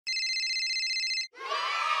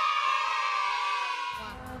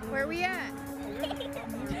Where are we at?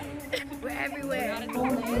 We're everywhere.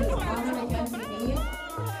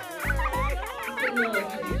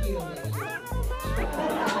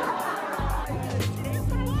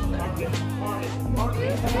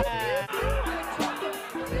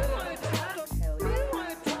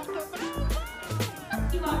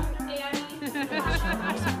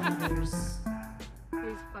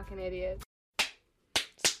 These fucking idiots.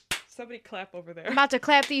 Somebody clap over there. I'm about to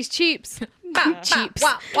clap these cheaps. Cheaps.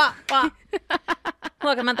 Wah, wah, wah.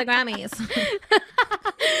 Look, I'm at the Grammys.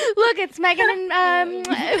 Look, it's Megan and Cardi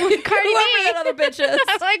B. Whoever that other bitch is.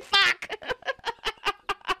 I was like, fuck.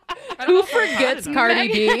 Who forgets Cardi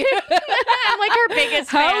B? I'm like her biggest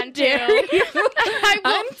How fan, dare too. you?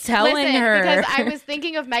 I'm telling her. Because I was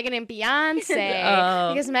thinking of Megan and Beyonce.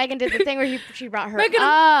 Oh. Because Megan did the thing where she brought her Megan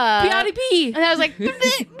up. Cardi B. And I was like, who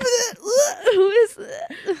is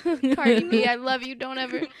that? Cardi B, I love you. Don't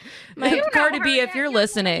ever. Cardi B, if you're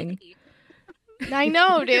listening. I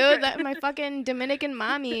know, dude. That my fucking Dominican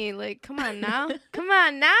mommy. Like, come on now. Come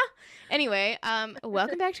on now. Anyway,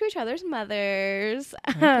 welcome back to Each Other's Mothers.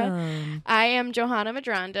 Welcome. I am Johanna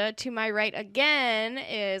Madronda. To my right again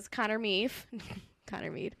is Connor Meef.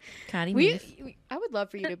 Connor Mead. Connie Mead. I would love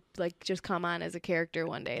for you to like just come on as a character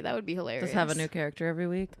one day. That would be hilarious. Just have a new character every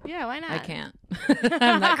week. Yeah, why not? I can't.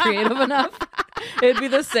 I'm not creative enough. It'd be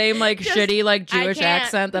the same like shitty like Jewish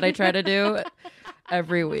accent that I try to do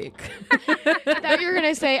every week. I thought you were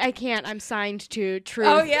gonna say I can't. I'm signed to Truth.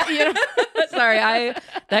 Oh yeah. You know? Sorry,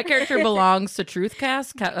 that character belongs to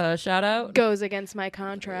Truthcast. Shout out. Goes against my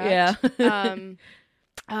contract. Yeah.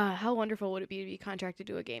 How wonderful would it be to be contracted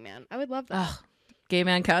to a gay man? I would love that. Ugh. Gay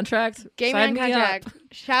man contract. Gay Sign man me contract. up.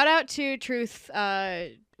 Shout out to Truth.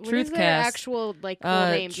 What is their Truthcast. actual like full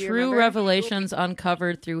name? Do you True remember? revelations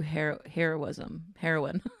uncovered through heroin.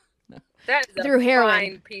 That is Through a heroin.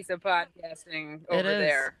 fine piece of podcasting over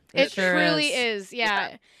there. It sure truly is.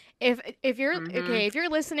 Yeah. If you're okay, if you're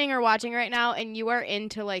listening or watching right now and you are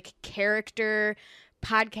into like character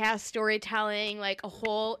podcast storytelling, like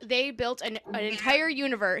they built an entire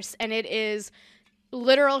universe and it is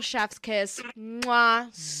literal chef's kiss.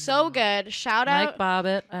 Mwah, so good. Shout out Mike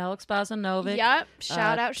Bobbitt, Alex Bosanovic. Yep.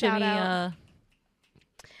 Shout out. Timmy,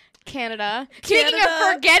 Canada. Speaking of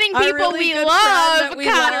Canada, forgetting our people really we good love, friend that we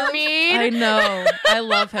Connor love. Mead. I know. I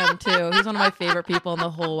love him too. He's one of my favorite people in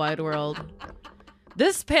the whole wide world.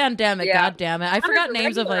 This pandemic, Yeah. God damn it. I forgot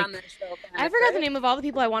names of like I forgot the name of all the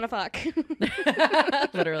people I want to fuck.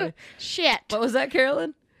 literally. Shit. What was that,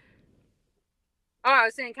 Carolyn? Oh, I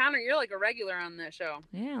was saying, Connor, you're like a regular on this show.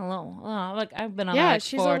 Yeah, a little. Look, I've been on Yeah, like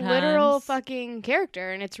she's 4 a literal times. fucking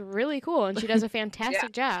character, and it's really cool, and she does a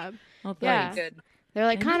fantastic job. Oh, Yeah. Good. They're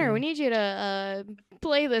like, Thank Connor, you. we need you to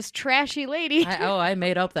play this trashy lady. I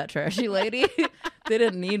made up that trashy lady. They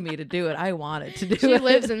didn't need me to do it. I wanted to do She it.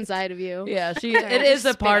 lives inside of you. Yeah, Sorry, it I is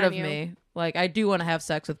just a part spit of on you. me. Like, I do want to have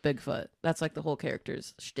sex with Bigfoot. That's like the whole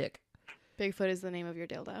character's shtick. Bigfoot is the name of your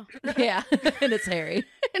dildo. Yeah, and it's hairy.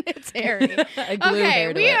 And it's hairy. I glue Okay,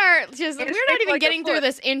 hair to we it. are just, we're It not stinks even like a getting through foot.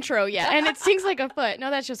 this intro yet. And it stinks like a foot. No,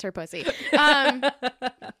 that's just her pussy.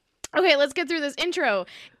 Okay, let's get through this intro.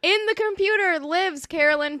 In the computer lives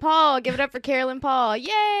Carolyn Paul. Give it up for Carolyn Paul. Yay!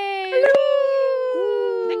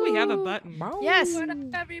 I think we have a button. Yes. What up,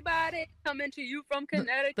 everybody? Coming to you from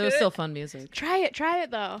Connecticut. There was still fun music. Try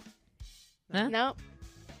it though. Huh? Nope.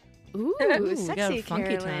 Ooh, Ooh, we got a sexy funky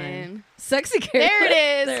Carolyn. time. Sexy Carolyn. There it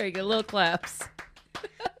is. There you go. Little claps.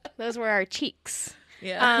 Those were our cheeks.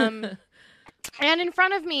 Yeah. And in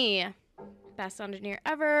front of me, best sound engineer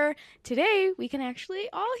ever. Today, we can actually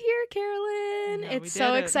all hear Carolyn. Yeah, we It's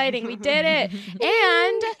so did it. exciting. We did it.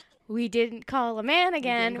 And we didn't call a man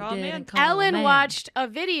again. call a man. Didn't call a Ellen man. watched a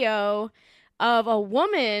video of a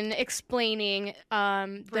woman explaining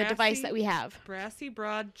the device that we have. Brassy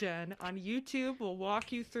Broad Jen on YouTube will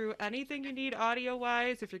walk you through anything you need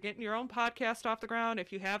audio-wise. If you're getting your own podcast off the ground,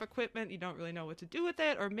 if you have equipment, you don't really know what to do with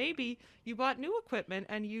it, or maybe you bought new equipment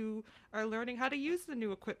and you are learning how to use the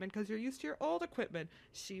new equipment because you're used to your old equipment.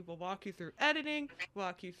 She will walk you through editing,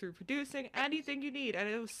 walk you through producing, anything you need. And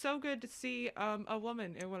it was so good to see a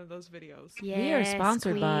woman in one of those videos. We are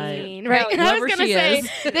sponsored by queen. Right. I whoever was going to she say,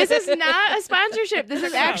 is. this is not a sponsorship. This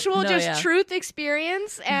is actual No, just yeah. truth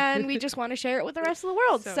experience, and we just want to share it with the rest of the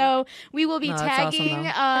world. So- So we will be No, that's awesome,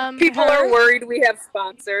 tagging People her. are worried we have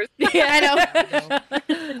sponsors. Yeah, I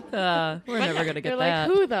know. We're never gonna They're get like, that.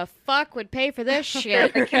 who the fuck would pay for this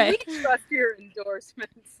shit? Can we trust your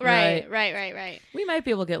endorsements? Right. Right. We might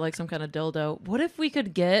be able to get like some kind of dildo. What if we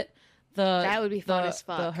could get That would be fun as the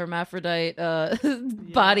fuck. hermaphrodite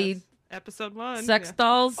body Yes. Episode 1. sex yeah.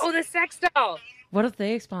 dolls? Oh, the sex doll. What if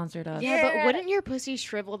they sponsored us? Yeah, but Yeah. wouldn't your pussy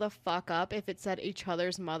shrivel the fuck up if it said each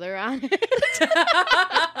other's mother on it?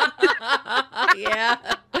 Yeah.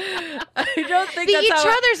 I don't think The that's each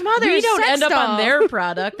how other's mother. we is don't sex end up on doll. their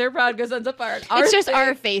product. Their product ends up on our It's just thing.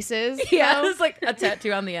 our faces. Yeah, though. it's like a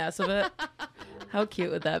tattoo on the ass of it. How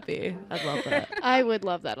cute would that be? I'd love that. I would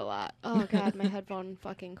love that a lot. Oh god, my headphone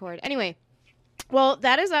fucking cord. Anyway, well,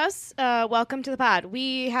 that is us. Welcome to the pod.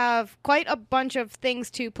 We have quite a bunch of things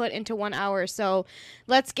to put into 1 hour, so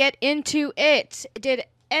let's get into it. Did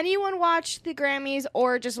anyone watch the Grammys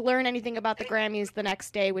or just learn anything about the Grammys the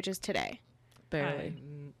next day, which is today? Barely.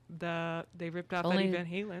 They ripped off Only- Eddie Van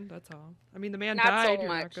Halen. That's all. I mean, the man Not so died. You're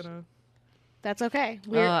much. not gonna. That's okay.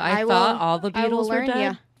 I thought all the I will Beatles were learn dead.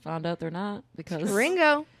 ya. Found out they're not because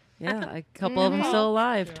Ringo. yeah, a couple of them Mhm. still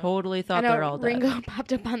alive. Yeah. Totally I thought know they're all dead. Ringo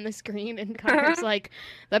popped up on the screen and Connor's like,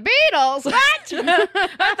 the Beatles? What?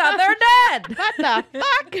 I thought they're dead. What the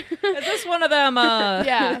fuck? Is this one of them?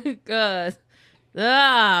 Yeah.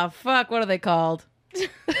 Fuck. What are they called?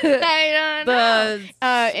 I don't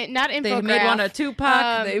know. Not infograph. They made one of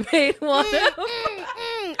Tupac. They made one.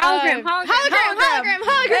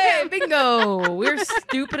 Hologram. Hey, bingo! We're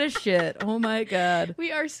stupid as shit. Oh my god.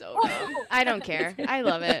 We are so dumb. I don't care. I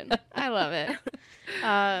love it.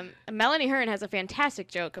 Melanie Hearn has a fantastic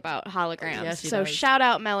joke about holograms. Yeah, she so does. shout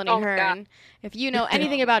out Melanie Oh, Hearn. God. If you know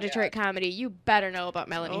anything about Detroit comedy, you better know about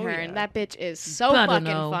Melanie Oh, Hearn. yeah. That bitch is so Better fucking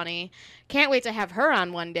know. funny. Can't wait to have her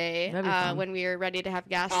on one day That'd be fun. when we are ready to have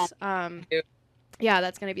guests. Yeah. Yeah,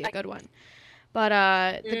 that's gonna be a good one. But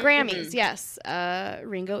the Mhm. Grammys, yes.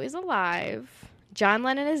 Ringo is alive. John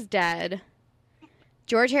Lennon is dead.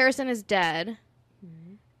 George Harrison is dead.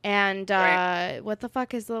 And Right. what the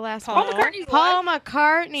fuck is the last Paul one? McCartney's Paul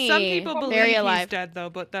McCartney. Some people believe very he's alive. dead though,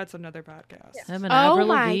 but that's another podcast. Him and Oh Avril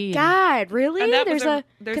my Lavigne. god, really? And that was There's a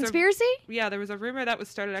there's conspiracy? Yeah, there was a rumor that was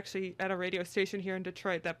started actually at a radio station here in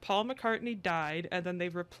Detroit that Paul McCartney died, and then they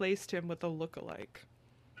replaced him with a lookalike.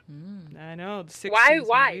 Mm. I know the 60s Why? were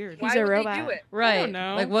Why? weird. He's Why a would robot. they do it? Right.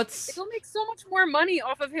 know. Like what's It'll make so much more money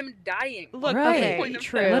off of him dying. Look, Right. okay, Point of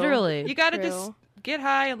True. that. literally? you gotta True. just get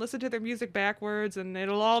high and listen to their music backwards, and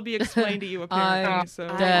it'll all be explained to you. Apparently, I'm so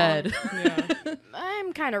dead. Yeah.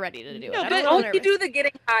 I'm kind of ready to do it. No, I'm but a little Only nervous. do the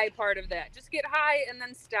getting high part of that. Just get high and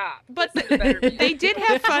then stop. But Listen to better music. they did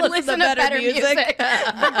have fun. Listen to better music.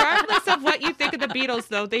 Regardless of what you think of the Beatles,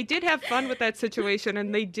 though, they did have fun with that situation,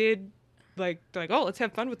 and they did like oh, let's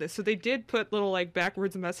have fun with this. So they did put little like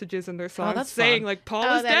backwards messages in their songs that's saying fun. like Paul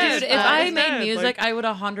Oh, is that dead. is Dude, fun. if Paul I is made dead. music, Like, I would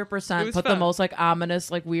it 100% was put the fun. most like ominous,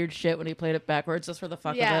 like weird shit when he played it backwards just for the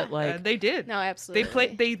fuck Yeah. of it. Like, they did. No,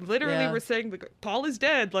 absolutely. They literally Yeah. were saying like, Paul is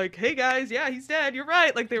dead. Like, hey guys, yeah, he's dead. You're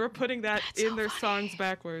right. Like they were putting that That's in so their funny. songs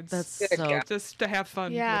backwards. that's Good so. God. just to have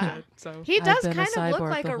fun Yeah. with it. So He I've does been a kind of look cyborg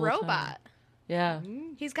like the a whole time. robot. Yeah.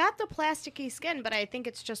 He's got the plasticky skin, but I think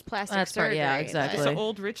it's just plastic That's right, surgery. yeah, but- exactly. just an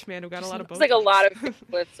old rich man who got a lot of It's both. like a lot of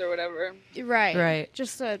splits or whatever. Right. Right.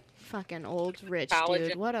 Just a fucking old rich Collagen.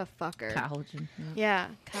 dude. What a fucker. Collagen. Yeah,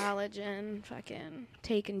 collagen, fucking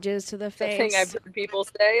taking jizz to the The thing face. I've heard people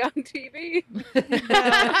say on TV.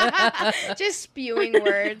 Just spewing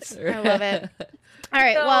words. I love it. All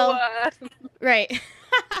right, So, well, right.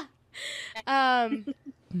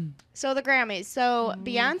 So the Grammys. So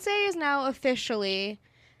Beyonce is now officially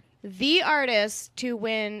the artist to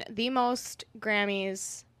win the most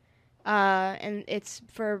Grammys, and it's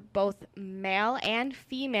for both male and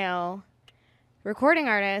female recording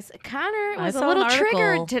artists. Connor I was a saw an little article.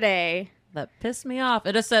 triggered today. That pissed me off.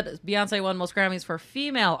 It just said Beyonce won most Grammys for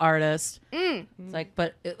female artist. Mm. It's like,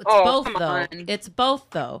 but it's Oh, both come though. on. It's both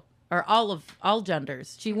though, or all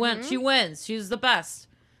genders. She wins. She wins. She's the best.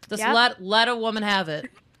 Just Yep. let a woman have it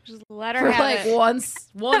Just let her for have like it.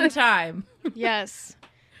 one time. Yes.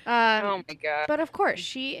 oh my god. But of course,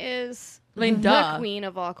 she is I mean, the duh. queen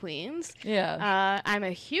of all queens. Yeah. I'm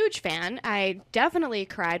a huge fan. I definitely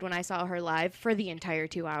cried when I saw her live for the entire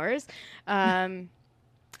 2 hours.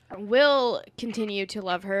 Will continue to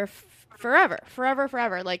love her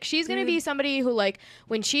forever. Like she's gonna be somebody who, like,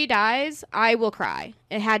 when she dies, I will cry.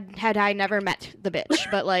 And had I never met the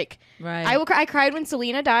bitch, but like Right. I will cry. I cried when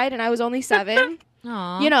Selena died, and I was only 7.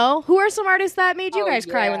 Aw. You know, who are some artists that made you Oh, guys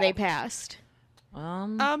cry when yeah. they passed?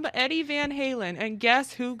 Eddie Van Halen, and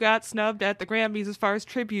guess who got snubbed at the Grammys as far as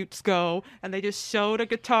tributes go? And they just showed a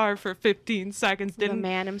guitar for 15 seconds. The Didn't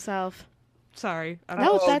man himself. sorry, I don't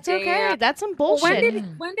No, know. that's okay. damn. That's some Well, bullshit.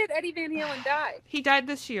 when did Eddie Van Halen die? He died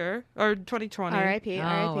this year or 2020, R.I.P. Oh,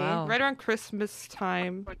 R.I.P. wow. right around Christmas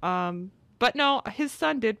time. But no, his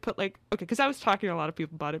son did put like because I was talking to a lot of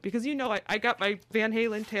people about it because I got my Van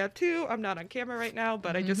Halen tattoo. I'm not on camera right now,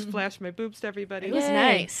 but I just flashed my boobs to everybody. It was Yay.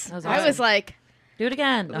 nice. That was I awesome. was like, Do it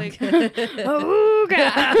again. Like, Oh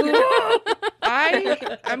god.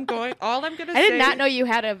 All I'm gonna I say. did not know you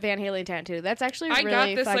had a Van Halen tattoo. That's actually I really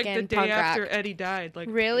got this fucking like the day punk after rock. Eddie died. Like,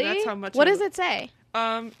 Really? That's how much. What does it say?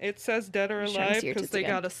 It says "Dead or I'm trying to Alive" see your because tits they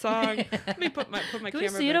again. got a song. Let me put my Can camera we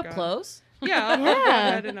see it back up on. close? Yeah, I'll go Yeah.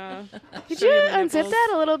 ahead and Could show you the unzip nipples. that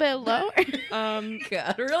a little bit lower?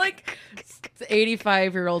 God, we're like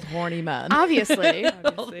 85-year-old horny men. Obviously.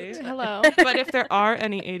 Obviously. Hello. But if there are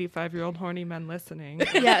any 85-year-old horny men listening,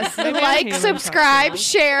 Yes. Maybe Van Like, Halen subscribe, tattoo.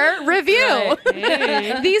 share, review. Right.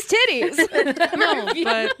 Hey. These titties. No,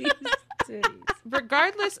 but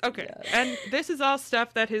regardless, okay. And this is all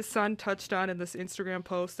stuff that his son touched on in this Instagram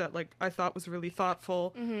post that like I thought was really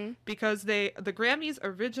thoughtful because the Grammys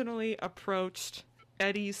originally approached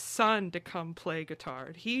Eddie's son to come play guitar.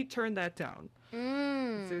 He turned that down.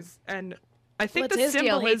 And I think What's the his deal?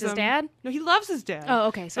 symbolism. Hates his dad? No, he loves his dad. Oh,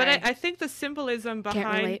 okay. Sorry. But I think the symbolism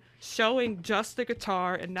behind relate. showing just the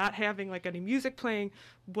guitar and not having like any music playing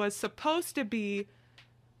was supposed to be,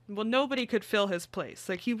 well, nobody could fill his place.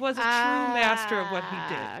 Like he was a true master of what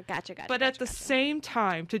he did. Gotcha. But at the same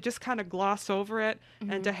time, to just kind of gloss over it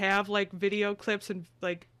and to have like video clips and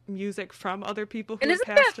like music from other people who And have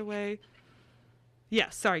isn't passed that- away. Yeah,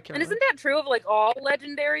 sorry, Carolyn. And isn't that true of like all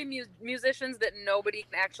legendary musicians that nobody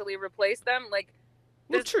can actually replace them? Like,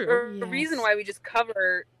 Well, there's true. a reason why we just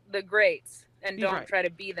cover the greats and You're don't right. try to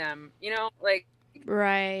be them. You know, like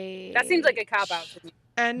Right. that seems like a cop out to me.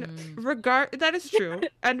 And that is true.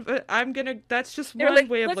 And that's just They're one like,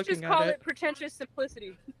 way of let's looking just call at it pretentious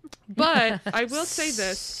simplicity. But I will say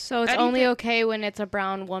this. So it's Eddie only Van- okay when it's a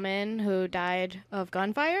brown woman who died of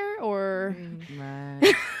gunfire, or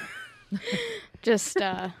Right. just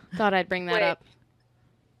thought I'd bring that Wait. up.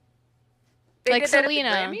 They Like did that at the Selena.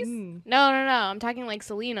 Grammys? No. I'm talking like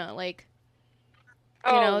Selena. Like,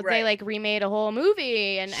 you Oh, know, they right. like remade a whole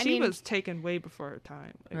movie, and I She mean, was taken way before her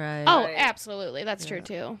time. Like, Right. oh, Right. absolutely, that's true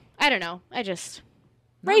too. I don't know. I just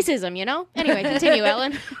racism, you know. Anyway, continue,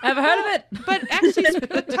 Ellen. I've heard of it. But actually,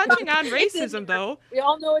 touching on racism, though, We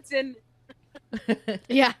all know it's in.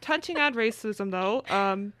 Yeah.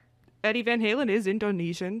 Eddie Van Halen is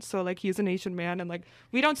Indonesian, so like he's an Asian man, and like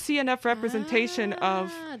we don't see enough representation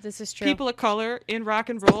of This is true. people of color in rock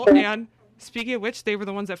and roll. And speaking of which, they were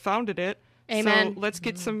the ones that founded it. Amen. So let's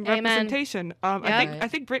get some Amen. representation. Yep. I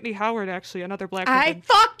think Brittany Howard actually, another black I woman.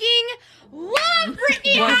 fucking love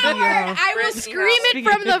Brittany What Howard. hero? I will Brittany scream it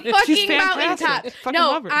Speaking from of- the she's fucking fantastic. mountaintop. Fucking No,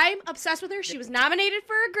 love her. I'm obsessed with her. She was nominated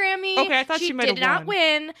for a Grammy. Okay, I thought she might did have not won.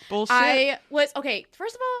 win. Bullshit. I was okay.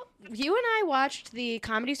 First of all, you and I watched the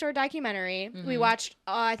Comedy Store documentary. We watched,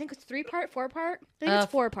 I think it's 3-part, 4-part. I think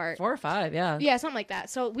it's 4-part. 4 or 5, yeah. Yeah, something like that.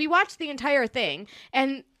 So we watched the entire thing,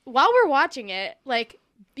 and while we're watching it, like,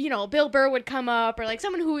 you know, Bill Burr would come up, or like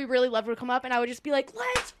someone who we really loved would come up, and I would just be like,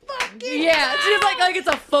 "Let's fucking Yeah, it's just like it's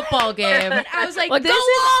a football game. And I was like, Like, "This go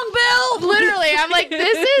is long, Bill. literally." I'm like,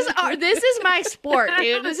 "This is my sport,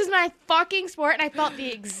 dude. This is my fucking sport." And I felt the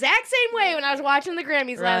exact same way when I was watching the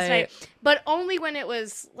Grammys last Right. night, but only when it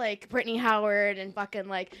was like Brittany Howard and fucking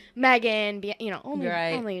like Megan, you know,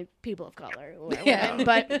 only people of color, Yeah. women.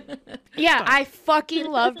 But yeah, I fucking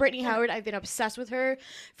love Brittany Howard. I've been obsessed with her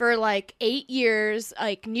for like 8 years.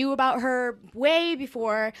 Like, knew about her way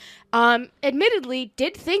before. Admittedly,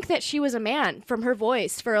 did think that she was a man from her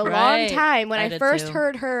voice for a long Right. time. When I I did first too.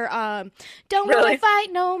 heard her, "Don't Really? wanna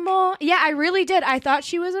fight no more." Yeah, I really did. I thought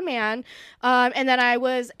she was a man. And then I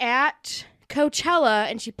was at Coachella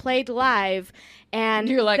and she played live, and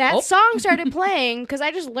You're like, that "Oh." song started playing because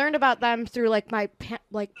I just learned about them through like my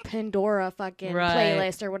Pandora fucking Right.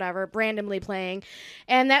 playlist or whatever, randomly playing,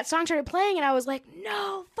 and that song started playing, and I was like,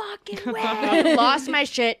 "No fucking way!" Lost my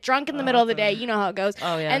shit, drunk in the middle of the day. You know how it goes.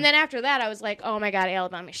 Oh, yeah. And then after that, I was like, "Oh my god,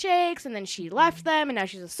 Alabama Shakes," and then she left them, and now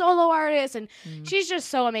she's a solo artist, and she's just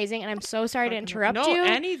so amazing. And I'm so sorry to interrupt no, you.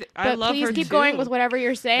 I But love please her keep too. going with whatever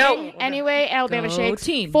you're saying. No. Anyway, Alabama Go Shakes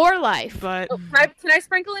team. for life. But Can I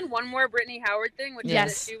sprinkle in one more Brittany Howard thing, which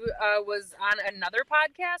Yes. is that she was on another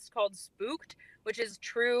podcast called Spooked, which is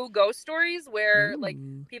true ghost stories where like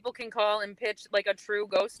people can call and pitch like a true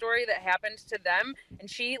ghost story that happened to them, and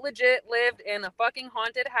she legit lived in a fucking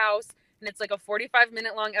haunted house, and it's like a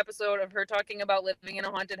 45-minute long episode of her talking about living in a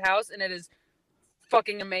haunted house, and it is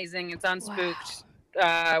fucking amazing. It's on Spooked,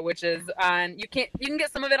 which is on you can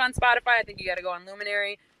get some of it on Spotify. I think you got to go on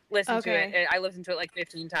Luminary. Listen to it. I listened to it like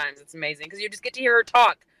 15 times. It's amazing because you just get to hear her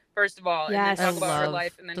talk first of all, Yes. and I then talk about her love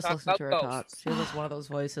life, and then just talk listen about to her ghosts. talk. She was one of those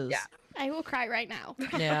voices. Yeah. I will cry right now.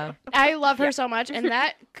 Yeah. I love her so much, and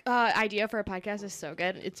that idea for a podcast is so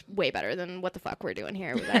good. It's way better than what the fuck we're doing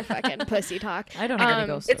here with our fucking pussy talk. I don't have any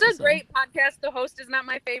ghost It's stories, a great podcast. The host is not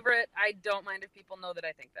my favorite. I don't mind if people know that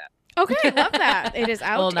I think that. Okay, love that. It is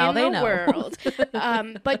out Well, now in they the know. world.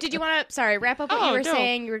 But did you want to, wrap up what you were no.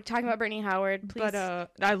 saying? You were talking about Brittany Howard, please. But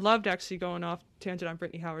I loved actually going off tangent on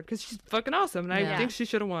Brittany Howard because she's fucking awesome, and I Yeah. think she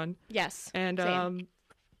should have won. Yes. And same.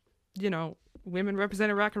 you know, women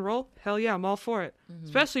representing rock and roll. Hell yeah, I'm all for it.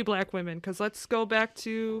 Especially black women, because let's go back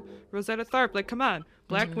to Rosetta Tharpe. Like, come on,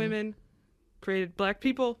 black women created, black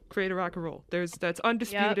people created rock and roll. That's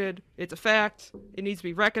undisputed. It's a fact. It needs to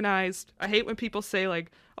be recognized. I hate when people say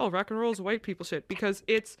like, oh, rock and roll is white people shit, because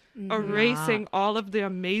it's erasing all of the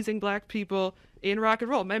amazing black people in rock and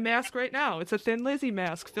roll. My mask right now, it's a Thin Lizzy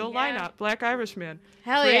mask. Phil Yeah. Lynott, Black Irishman.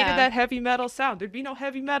 Hell created yeah. that heavy metal sound. There'd be no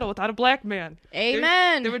heavy metal without a black man.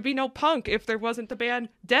 Amen. There would be no punk if there wasn't the band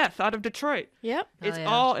Death out of Detroit. Yep. It's yeah.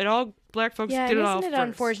 all black folks Yeah, did and it all isn't it first.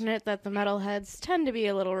 unfortunate that the metalheads tend to be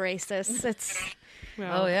a little racist? It's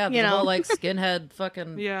Well, Oh yeah, You the know. whole like skinhead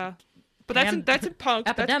fucking. Yeah. But Pan- that's a punk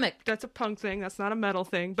epidemic. That's a punk thing. That's not a metal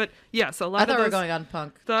thing. But yes, a lot I of thought we were those going on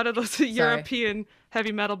punk. European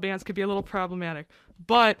heavy metal bands could be a little problematic.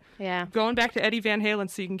 But yeah. going back to Eddie Van Halen,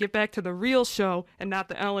 so you can get back to the real show and not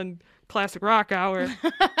the Ellen Classic Rock Hour.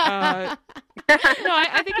 I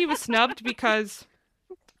think he was snubbed because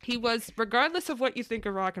he was, regardless of what you think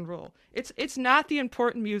of rock and roll, it's not the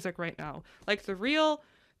important music right now. Like the real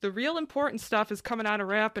important stuff is coming out of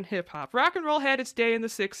rap and hip hop. Rock and roll had its day in the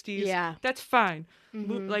 60s. Yeah. That's fine.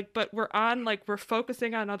 But we're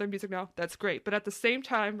focusing on other music now. That's great. But at the same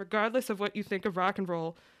time, regardless of what you think of rock and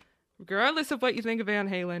roll, regardless of what you think of Van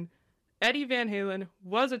Halen, Eddie Van Halen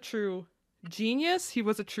was a true genius. He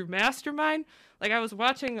was a true mastermind. Like I was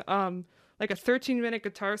watching like a 13-minute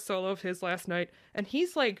guitar solo of his last night, and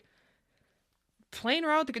he's like playing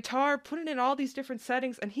around with the guitar, putting in all these different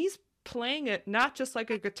settings, and he's playing it not just like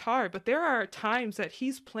a guitar, but there are times that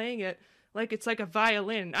he's playing it like it's like a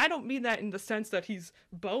violin. I don't mean that in the sense that he's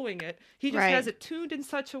bowing it. He just Right. has it tuned in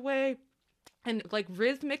such a way, and like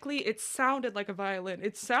rhythmically it sounded like a violin.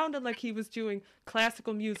 It sounded like he was doing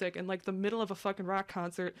classical music in like the middle of a fucking rock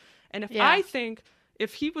concert. And I think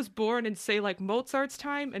if he was born in say like Mozart's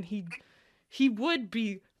time, and he would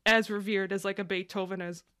be as revered as like a Beethoven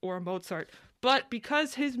or a Mozart. But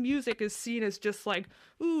because his music is seen as just like,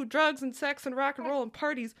 ooh, drugs and sex and rock and roll and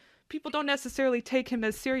parties, people don't necessarily take him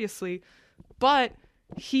as seriously. But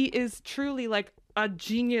he is truly like a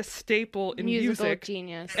genius staple in Musical music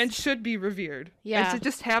genius. and should be revered. Yeah. And to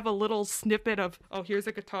just have a little snippet of, oh, here's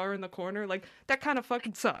a guitar in the corner, like that kind of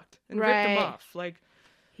fucking sucked and ripped him Right. off. Like,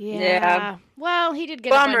 Yeah. Well, he did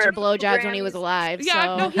get a bunch Bummer. of blowjobs when he was Grammys. yeah,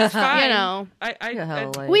 yeah, so, no, he's fine.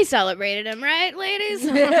 you know, we celebrated him, right, ladies?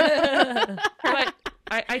 but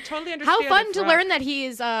I totally understand. How fun if to rock- learn that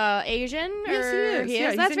he's Asian. Yes, he or is. Yeah,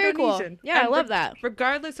 he's That's very cool. Indonesian. Yeah, I And love that.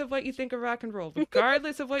 Regardless of what you think of rock and roll,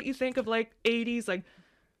 regardless of what you think of like 80s, like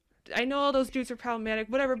I know all those dudes are problematic,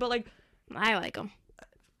 whatever, but like I like him.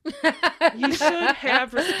 you should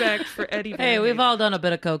have respect for Eddie Van Hey, we've Halen. all done a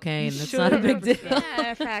bit of cocaine. You It's not a should big have deal. respect.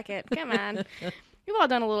 Yeah, fuck it. Come on. We've all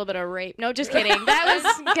done a little bit of rape. No, just kidding. That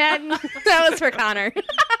was that was for Connor.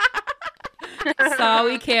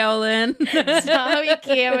 Sorry, Carolyn. Sorry,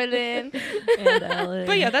 Carolyn. And Ellen.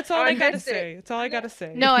 But yeah, that's all Oh, I I gotta missed it. say. That's all I gotta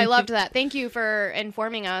say. No, I loved that. Thank you for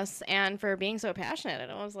informing us and for being so passionate.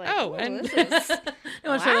 And I was like, Oh, "Ooh, and- this is You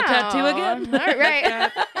want to show the tattoo again? All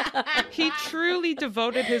right. He truly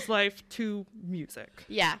devoted his life to music.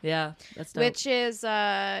 Yeah. Yeah, that's dope. Which is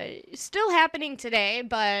still happening today,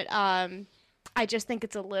 but I just think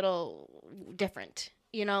it's a little different,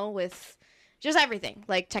 you know, with just everything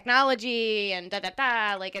like technology and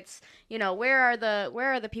like it's, you know, where are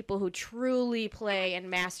the people who truly play and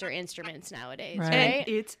master instruments nowadays, Right. And right?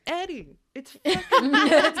 it's Eddie. It's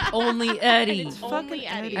It's only Eddie. It's Only fucking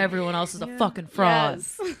Eddie. Everyone else is a Yeah. fucking fraud.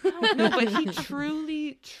 Yes. no, but he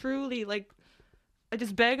truly like. I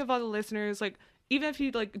just beg of all the listeners, like, even if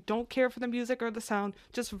you like don't care for the music or the sound,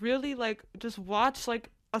 just really like just watch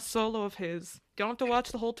like a solo of his. You don't have to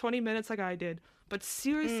watch the whole 20 minutes like I did, but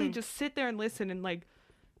seriously, just sit there and listen. And like,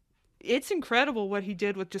 it's incredible what he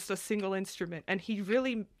did with just a single instrument. And he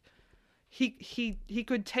really, he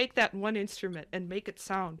could take that one instrument and make it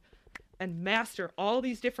sound and master all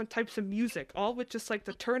these different types of music, all with just like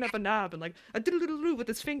the turn of a knob and like a doodle-doodle-doo with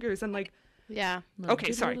his fingers and like. Yeah.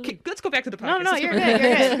 Okay, sorry. Let's go back to the No, podcast. no, Let's go you're back. good.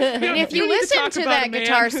 You're good. We And don't- if you we need to listen talk to about that a man.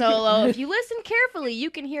 guitar solo, if you listen carefully,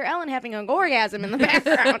 you can hear Ellen having an orgasm in the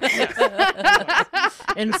background.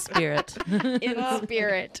 In spirit. In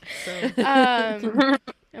spirit. So,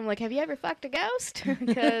 I'm like, have you ever fucked a ghost?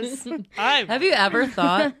 Because Have you ever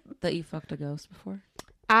thought that you fucked a ghost before?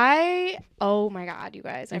 oh my God, you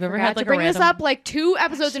guys. You've I ever forgot had, like, to bring a this random- up like 2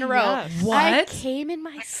 episodes in a row. Yes. What? I came in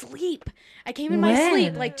my sleep.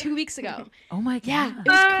 When? Like 2 weeks ago. Oh my God. Yeah, it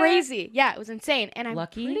was crazy. Yeah, it was insane. And I'm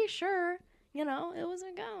Lucky? pretty sure, it was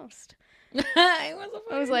a ghost. I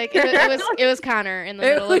It was like it was Connor in the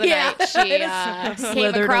middle of the Yeah. night. She It came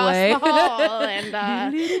slithered across away. the hall and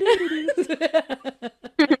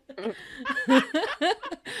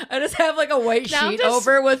I just have like a white Now I'm sheet just-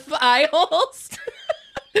 over with eye holes.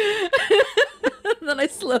 Then I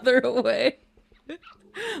slither away.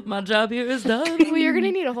 My job here is done. well, you're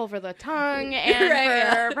gonna need a hole for the tongue and Right, for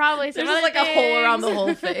yeah. probably some There's other just like a hole around the things.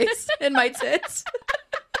 whole face and my tits.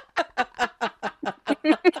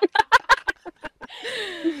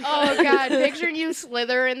 Oh God, picturing you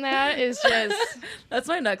slither in that is just That's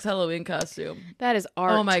my next Halloween costume. that is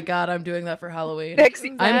art. Oh my God, I'm doing that for Halloween. Pixie.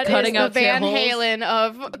 I'm That cutting is out the Van tit holes. Halen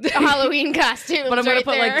of Halloween costumes. But I'm gonna right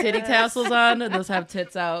put there. like titty tassels on and just have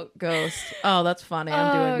tits out ghost. Oh, that's funny.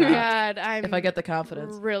 I'm doing that. God, I'm If I get the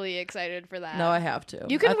confidence. really excited for that. No, I have to.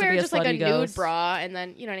 You I can have to wear be just like a slutty nude ghost. bra, and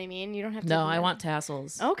then you know what I mean. You don't have to. No, I want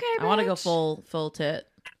tassels. Okay, I want to go bitch. full tit.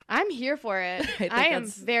 I'm here for it. think I am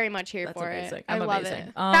that's- very much here That's for amazing. it. I I'm love amazing.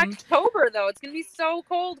 it. October though, it's gonna be so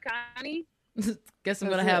cold, Connie. Guess I'm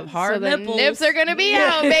gonna have hard so the nipples. nips are gonna be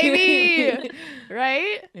out, baby.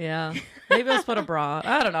 Right? Yeah. Maybe I'll just put a bra on.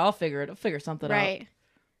 I don't know. I'll figure something Right.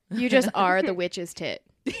 You just are the witch's tit.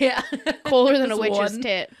 out. Yeah. Colder than a Just witch's one-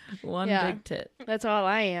 tit. One Yeah. big tit. That's all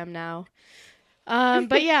I am now.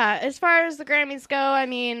 But yeah, as far as the Grammys go, I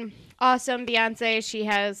mean, awesome. Beyonce, she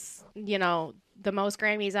has, the most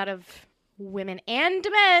Grammys out of women and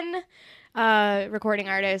men recording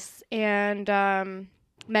artists. And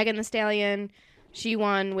Megan Thee Stallion, she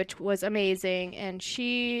won, which was amazing. And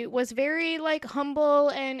she was very like humble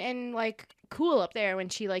and like cool up there when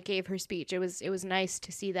she like gave her speech. It was nice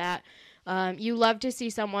to see that. You love to see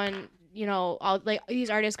someone, all like these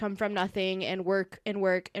artists come from nothing and work and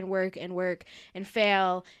work and work and work and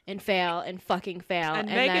fail and fail and fucking fail. And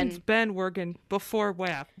And Megan's then, been working before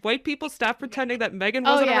WAP. White people stop pretending that Megan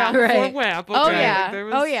Oh, wasn't yeah. around Right. before WAP. oh okay? yeah, There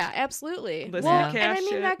was- oh yeah, absolutely. Listen Well, to and I Cash mean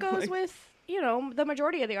shit, that goes like- with the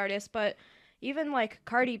majority of the artists, but even like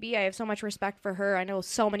Cardi B, I have so much respect for her. I know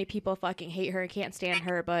so many people fucking hate her and can't stand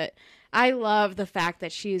her, but I love the fact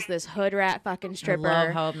that she's this hood rat fucking stripper. I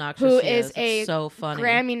love how obnoxious who she is It's a so funny.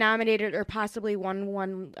 Grammy nominated or possibly won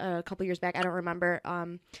one a couple years back. I don't remember.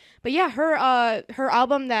 But yeah, her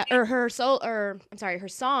album her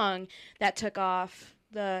song that took off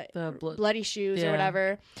the Bloody Shoes or yeah.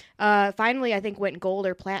 whatever. Finally, I think went gold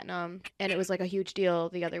or platinum, and it was like a huge deal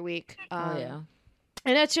the other week. Oh yeah.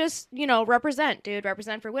 And it's just, represent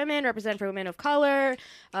for women of color,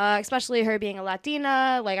 especially her being a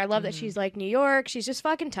Latina. Like, I love that she's like New York. She's just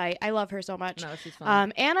fucking tight. I love her so much. No, she's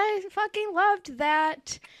fun. And I fucking loved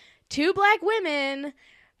that 2 black women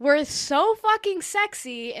were so fucking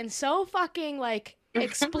sexy and so fucking like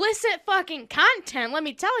explicit fucking content, let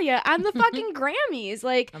me tell you, on the fucking Grammys.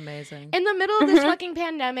 Like, Amazing. in the middle of this fucking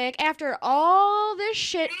pandemic, after all this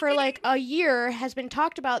shit for like a year has been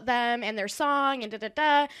talked about them and their song and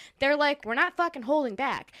da-da-da, they're like, we're not fucking holding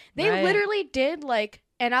back. They Right. literally did like,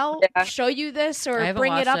 and I'll Yeah. show you this I or haven't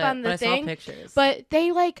bring it watched up on the but I saw thing, pictures. but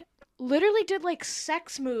they like literally did like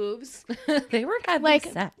sex moves. they were having Like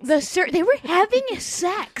sex. they were having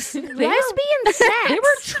sex. Lesbian sex. They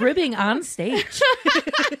were tribbing on stage.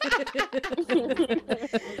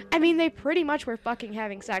 I mean, they pretty much were fucking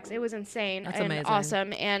having sex. It was insane That's and amazing.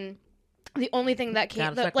 awesome. And the only thing that came,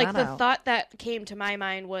 Gotta check the that out. thought that came to my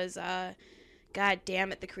mind was, God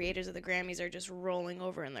damn it, the creators of the Grammys are just rolling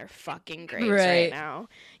over in their fucking graves right Right. now.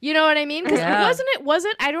 You know what I mean? Because Yeah.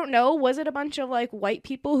 I don't know, was it a bunch of like white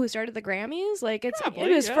people who started the Grammys? Like it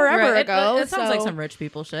Probably, was yeah. forever Right. ago. It sounds like so- some rich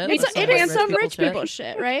people shit. It is some rich shit. people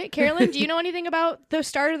shit, right? Carolyn, do you know anything about the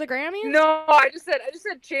start of the Grammys? No, I just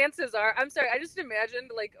said chances are. I'm sorry. I just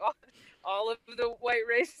imagined like all of the white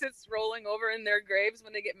racists rolling over in their graves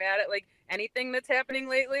when they get mad at like anything that's happening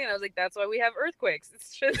lately, and I was like, that's why we have earthquakes.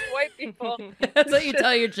 It's just white people. That's what you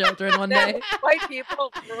tell your children one day. White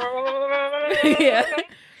people. Yeah.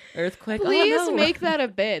 Earthquake. Please oh, no. make that a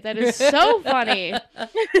bit. That is so funny.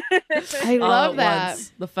 I All love at that.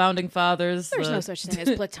 once. The founding fathers. There's the- no such thing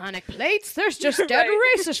as platonic plates. There's just dead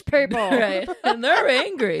Right. racist people. Right. And they're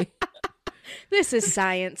angry. This is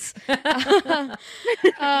science.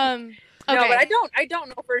 Okay. No, but I don't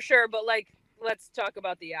know for sure. But like, let's talk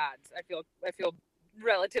about the odds. I feel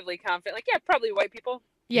relatively confident. Like, yeah, probably white people.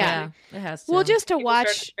 Yeah. It has to. Well, just to People watch.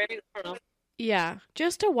 started the Grammys, I don't know. Yeah,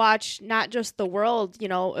 just to watch not just the world,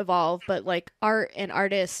 evolve, but like art and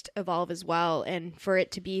artist evolve as well. And for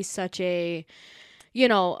it to be such a,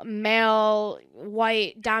 male,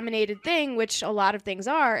 white dominated thing, which a lot of things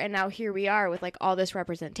are. And now here we are with like all this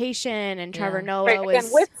representation, and Trevor Noah Right,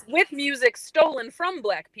 was. again, with music stolen from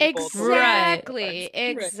black people. Exactly.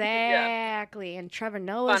 Right. Exactly. And Trevor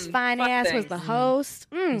Noah's Fun ass was things. the host.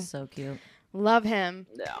 He's so cute. Love him.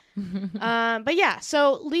 Yeah. But yeah,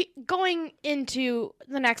 so going into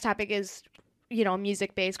the next topic is,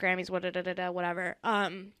 music-based Grammys, whatever.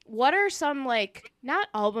 What are some, like, not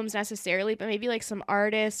albums necessarily, but maybe like some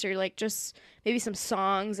artists or like just maybe some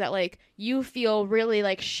songs that like you feel really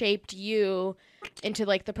like shaped you into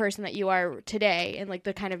like the person that you are today and like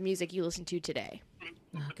the kind of music you listen to today?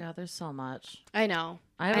 Oh God, there's so much. I know.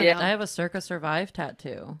 I have a Circa Survive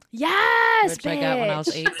tattoo. Yes, which I got when I was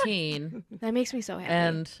bitch. 18. That makes me so happy.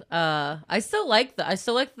 And I still like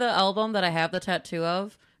the album that I have the tattoo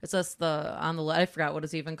of. It's just I forgot what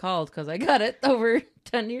it's even called because I got it over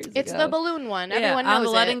 10 years ago. It's the balloon one. Yeah, Everyone on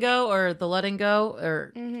knows the Letting Go or the Letting Go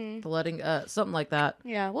or Mm-hmm. the Letting something like that.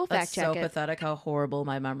 Yeah, we'll That's fact check so it. pathetic how horrible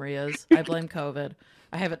my memory is. I blame COVID.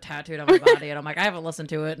 I have it tattooed on my body, and I'm like, I haven't listened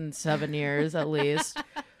to it in 7 years at least.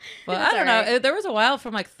 But That's I don't know. alright. There was a while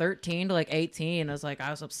from like 13 to like 18. I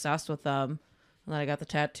was obsessed with them. And then I got the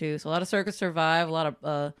tattoo. So a lot of Circus Survive, a lot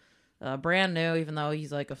of Brand New, even though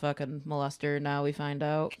he's like a fucking molester now, we find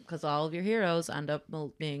out. Because all of your heroes end up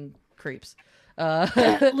being creeps.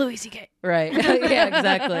 Louis C.K. Right. Yeah,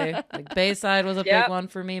 exactly. Like Bayside was a Yep. big one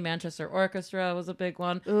for me. Manchester Orchestra was a big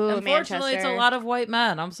one. Ooh, Unfortunately, it's a Manchester. lot of white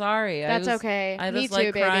men. I'm sorry. That's okay. I Me just too,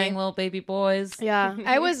 like baby. crying little baby boys. Yeah,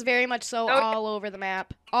 I was very much so Oh. all over the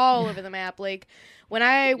map. All over the map. Like, when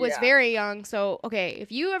I was Yeah. very young, so, okay,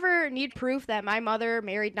 if you ever need proof that my mother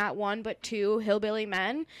married not one but two hillbilly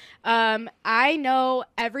men, I know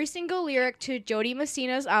every single lyric to Jody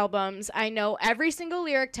Messina's albums. I know every single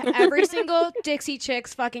lyric to every single Dixie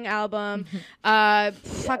Chicks fucking album.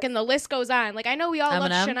 Fucking the list goes on. Like, I know we all love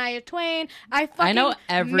Eminem? Shania Twain. I fucking know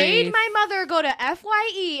every- made my mother go to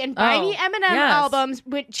FYE and buy me Oh, Eminem yes. albums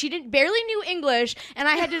when she barely knew English, and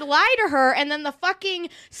I had to lie to her, and then the fucking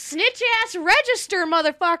snitch ass register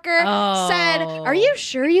motherfucker said, Oh. "Are you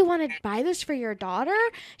sure you want to buy this for your daughter?"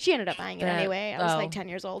 She ended up buying it That- anyway. I was oh. like 10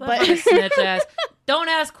 years old, That but fucking snitch ass. Don't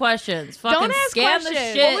ask questions. Fucking Don't ask scan the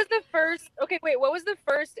questions. shit. What was the first? Okay, wait. What was the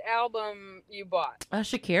first album you bought?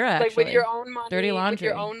 Shakira, actually. Like with your own money. Dirty Laundry,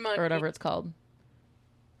 With your own money. or whatever it's called.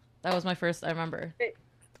 That was my first. I remember.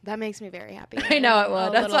 that makes me very happy. I know it would.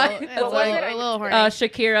 A That's little, why- a that's little, why- a little horny.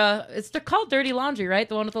 Shakira. It's called Dirty Laundry, right?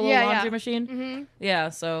 The one with the little Yeah, yeah. laundry machine. Mhm. Yeah.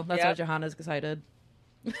 So that's Yep. why Johanna's excited.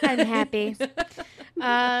 I'm happy.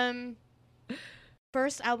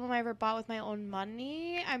 First album I ever bought with my own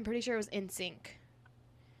money, I'm pretty sure it was NSYNC.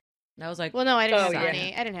 That was like Well, no, I didn't Oh, have yeah.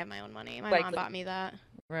 money. I didn't have my own money. My Like mom the- bought me that.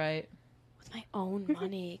 right. With my own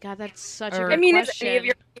money. God, that's such Or- a good I mean, question. is any of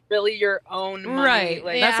your really your own money? Right.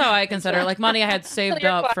 Like, That's Yeah. how I consider it. Like money I had saved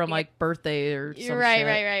You're up from fucking- like birthday or some You're right,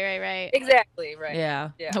 shit. right. Exactly. Right.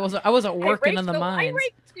 Yeah. Yeah. I wasn't working in the I mines.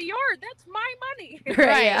 raked the yard. That's my money.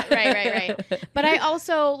 Right. But I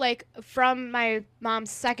also, like, from my mom's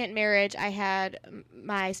second marriage, I had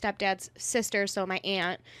my stepdad's sister, so my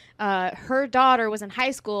aunt. Her daughter was in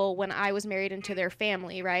high school when I was married into their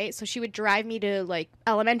family, right? So she would drive me to, like,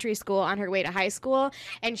 elementary school on her way to high school,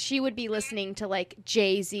 and she would be listening to, like,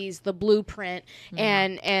 Jay-Z's The Blueprint,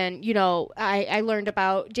 and you know, I learned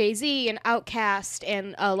about Jay-Z and Outkast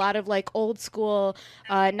and a lot of, like, old school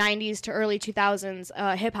 90s to early 2000s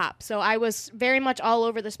hip-hop. So I was very much all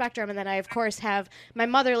over the spectrum, and then I, of course, have my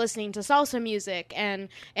mother listening to salsa music and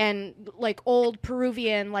like, old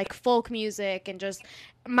Peruvian, like, folk music, and just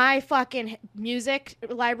my fucking music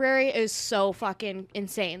library is so fucking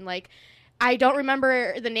insane. Like, I don't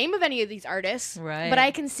remember the name of any of these artists, Right. but I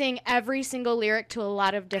can sing every single lyric to a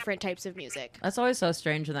lot of different types of music. That's always so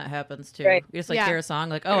strange when that happens too. Right. You just like Yeah. hear a song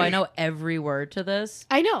like, oh, I know every word to this,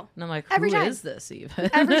 I know. and I'm like, Every who time. is this even?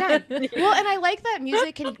 Every time. Well, and I like that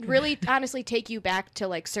music can really honestly take you back to,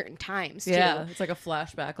 like, certain times, too. Yeah, it's like a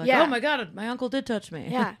flashback. Like, Yeah. oh my god, my uncle did touch me.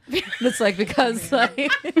 Yeah. It's like because like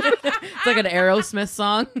it's like an Aerosmith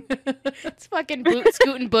song. It's fucking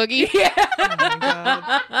Scootin' Boogie. Yeah. Oh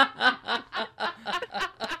my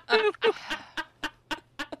god.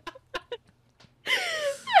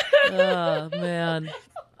 Oh man.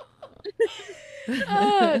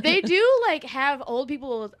 They do, like, have old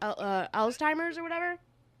people with Alzheimer's or whatever.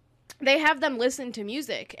 They have them listen to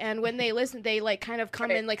music, and when they listen, they, like, kind of come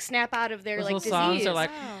Right. and, like, snap out of their, Those like, little songs disease. are like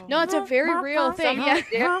No, it's a very real thing.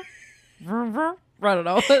 Yeah. Yeah. I don't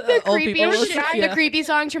know. The Old creepy, people shit, listen- the yeah. creepy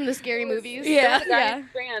songs from the scary movies. Yeah. There was a guy yeah. in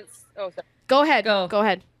France. Oh, sorry. Go ahead. Go. Go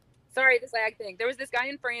ahead. Sorry, this lag thing. There was this guy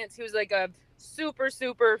in France who was like a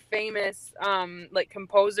super famous like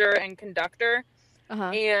composer and conductor, Uh-huh.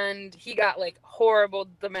 and he got like horrible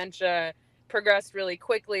dementia, progressed really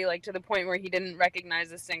quickly, like to the point where he didn't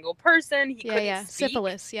recognize a single person. He Yeah, couldn't yeah. speak.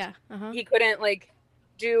 Syphilis. Yeah. Uh-huh. He couldn't like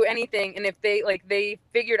do anything, and if they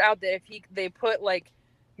figured out that if they put like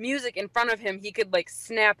music in front of him, he could like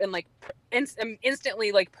snap and like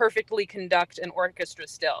instantly like perfectly conduct an orchestra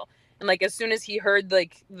still. And like as soon as he heard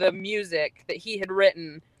like the music that he had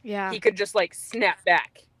written, Yeah. he could just like snap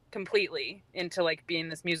back completely into like being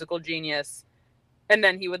this musical genius, and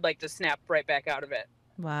then he would like just snap right back out of it.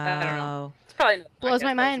 I don't know. Wow. It's probably another Blows podcast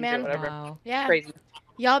my mind, I listen to, man. Whatever. Wow. Yeah. Crazy.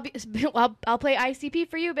 Y'all be, I'll play ICP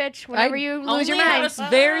for you, bitch. Whenever you lose your only had mind. a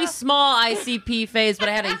very small ICP phase, but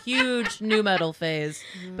I had a huge new metal phase.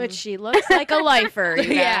 But she looks like a lifer.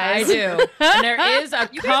 You Yeah, I guys. do. And there is a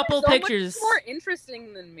You guys couple are so pictures. much more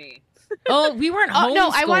interesting than me. Oh, we weren't Oh, homeschooled,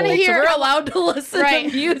 no, I wanna so hear- we're allowed to listen Right.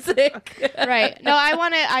 to music. Right. No,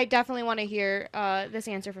 I definitely want to hear this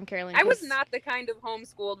answer from Carolyn. I was 'cause- not the kind of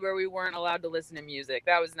homeschooled where we weren't allowed to listen to music.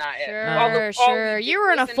 That was not it. Sure, All sure. we You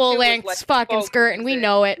were in a listened to full was, length like, fucking folk skirt, and we music.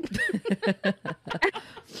 know it.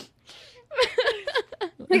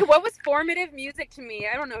 Like, what was formative music to me?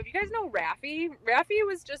 I don't know. If you guys know Raffi, Raffi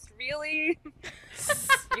was just really.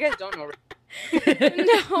 You guys don't know.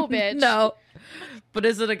 No, bitch. No. But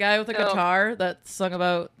is it a guy with a No. guitar that sung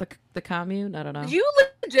about the commune? I don't know. You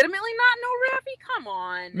legitimately not know Raffi? Come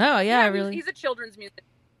on. No, yeah, I he's- really. He's a children's music.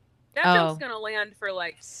 That Oh. joke's gonna land for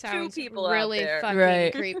like Sounds two people really out there. fucking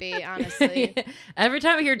Right. creepy, honestly. Every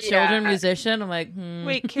time I hear children Yeah. musician, I'm like,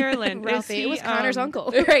 Wait, Carolyn, is Ralphie, he, it was Connor's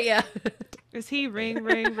uncle. right, yeah. Is he ring,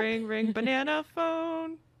 ring, ring, ring, banana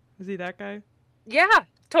phone? Is he that guy? Yeah,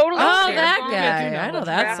 totally. Oh, Stand that Phone, guy. do know I know the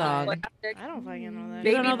that Raffi, song. Plastic. I don't fucking know that. You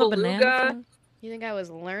Baby don't know the banana Beluga. phone? You think I was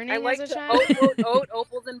learning I like as a to child? oat,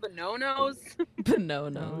 opals, and bononos.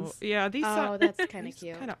 Bananas. Yeah, these Oh, songs that's kinda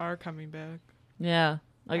cute. kind of are coming back. Yeah.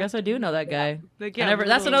 I guess I do know that guy. Like, I yeah, never.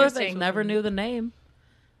 That's really another interesting. thing. Never knew the name.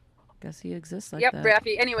 Guess he exists like Yep, that.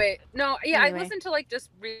 Raffi. Anyway, no, yeah, Anyway. I listened to like just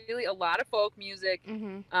really a lot of folk music.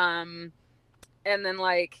 Mm-hmm. And then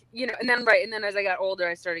like, you know, and then as I got older,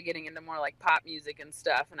 I started getting into more like pop music and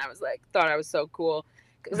stuff. And I was like, thought I was so cool.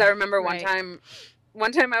 Cause I remember Right.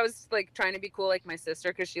 one time I was like trying to be cool like my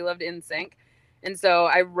sister, cause she loved NSYNC. And so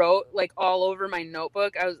I wrote like all over my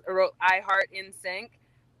notebook. I wrote I Heart NSYNC,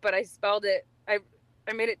 but I spelled it,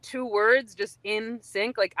 I made it 2 words, just in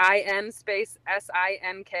sync, like IN space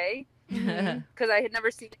SINK, because I had never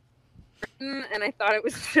seen it written, and I thought it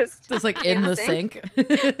was just Just like in the NSYNC. sink.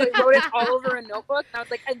 I wrote it all over a notebook, and I was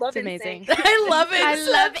like, I love It's amazing. NSYNC. I love it. I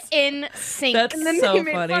love in sync. That's And then so they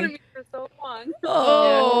made fun funny. of me for so long.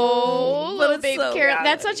 Oh, but little it's babe so Carol. good.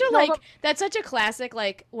 That's such a No, like. but- That's such a classic.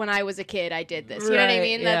 Like when I was a kid, I did this. You know what I Right,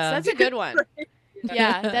 mean? yeah. That's a good one.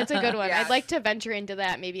 Yeah, that's a good one. Yeah. I'd like to venture into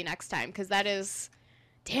that maybe next time because that is.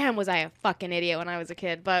 Damn, was I a fucking idiot when I was a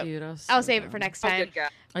kid? But Dude, I was I'll so save it dumb. for next Oh, time. good God.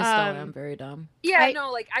 I still Um, am very dumb. Yeah, I-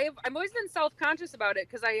 no, like I've always been self-conscious about it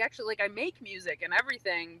because I actually like I make music and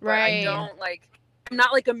everything, but Right. I don't like. I'm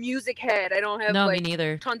not like a music head. I don't have No, like me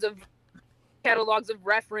neither. tons of catalogs of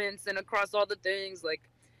reference and across all the things. Like,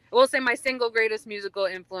 I will say my single greatest musical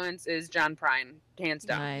influence is John Prine, hands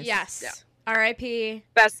down. Nice. Yes. Yeah. R.I.P.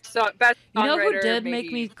 Best You know who songwriter, did make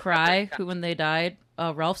maybe me cry when they died?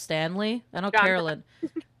 Ralph Stanley. I know John Carolyn.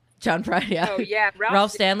 John Prine, yeah. Oh yeah,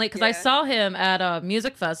 Ralph Stanley, because I yeah. saw him at a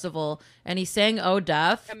music festival and he sang "Oh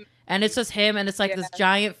Death," and it's just him, and it's like this Yeah.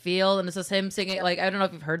 giant field, and it's just him singing. Yeah. Like I don't know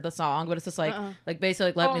if you've heard the song, but it's just like basically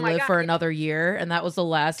like "Let Oh me my live God, for yeah. another year," and that was the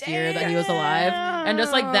last year that he was alive, and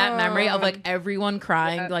just like that memory of like everyone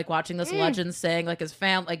crying, Yeah. like watching this legend sing, like his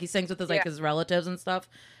fam, like he sings with his like Yeah. his relatives and stuff.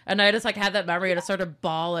 And I just like had that memory and I started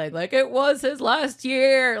bawling, like it was his last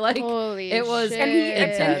year, like. Holy it was shit.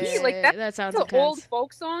 and he like that sounds It's an old intense.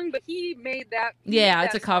 folk song, but he made that. he Yeah, made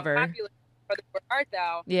it's that a song cover. Popular, Brother, Where Art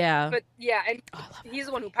Thou? Yeah, But yeah, and Oh, I love he's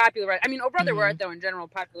the one who popularized. I mean, Oh Brother, Where Mhm. Art Thou in general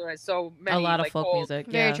popularized so many a lot of like, folk old music.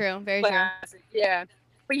 Very Yeah. true. Very true. classics. Yeah,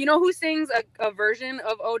 but you know who sings a version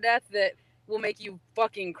of Oh Death that will make you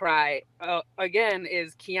fucking cry? Again,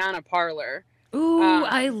 is Kiana Parler. Ooh, Um,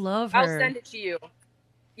 I love her. I'll send it to you.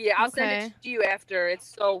 Yeah, I'll send Okay. it to you after.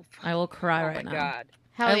 It's so. I will cry oh right my now. God,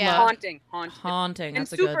 Hell I yeah. love- haunting. Haunting. And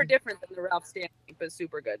That's a super good. different than the Ralph Stanley, but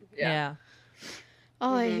super good. Yeah.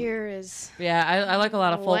 All I Mhm. hear is Yeah, I like a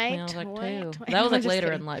lot of folk Twang, music twang, too. twang. That was I'm like just later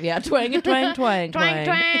kidding. in life. Yeah, twang and twang, twang, twang,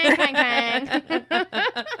 twang, twang, twang.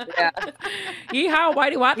 Yeah. Yeehaw,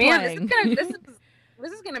 whitey white Man, this is twang. gonna, this is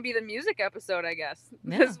This is gonna be the music episode, I guess.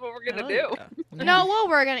 Yeah. This is what we're gonna do. Yeah. No, well,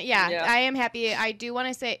 we're gonna. Yeah, Yeah. I am happy. I do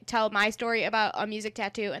want to tell my story about a music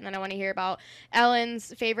tattoo, and then I want to hear about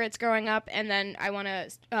Ellen's favorites growing up, and then I want to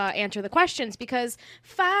answer the questions because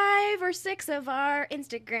 5 or 6 of our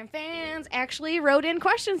Instagram fans actually wrote in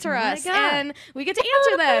questions for Oh my us, God. and we get to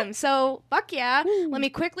answer them. So fuck yeah! Let me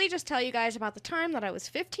quickly just tell you guys about the time that I was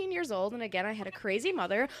 15 years old, and again, I had a crazy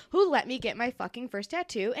mother who let me get my fucking first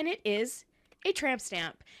tattoo, and it is a tramp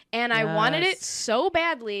stamp, and I wanted it Yes. so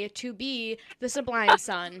badly to be the Sublime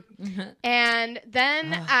Son. And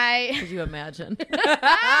then Could you imagine?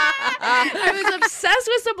 I was obsessed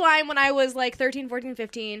with Sublime when I was like 13, 14,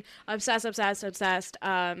 15. Obsessed.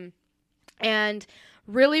 And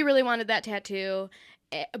really, really wanted that tattoo.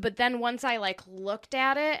 But then once I like looked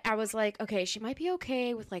at it, I was like, okay, she might be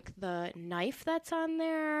okay with like the knife that's on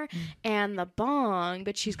there and the bong,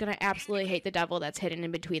 but she's gonna absolutely hate the devil that's hidden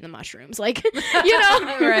in between the mushrooms. Like, you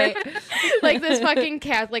know, Right. like this fucking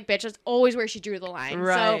Catholic bitch. That's always where she drew the line.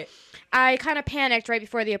 Right. So I kind of panicked right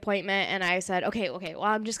before the appointment, and I said, okay, well,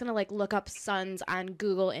 I'm just gonna like look up suns on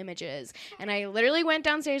Google Images, and I literally went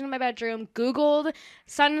downstairs in my bedroom, Googled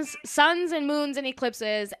suns and moons and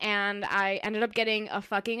eclipses, and I ended up getting a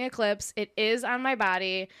fucking eclipse. It is on my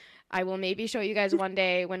body. I will maybe show you guys one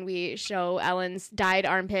day when we show Ellen's dyed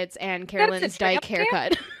armpits and Carolyn's dyke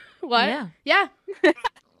haircut. What? Yeah.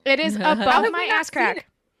 It is above have my we not ass crack.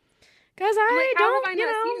 Because I like, how have don't, I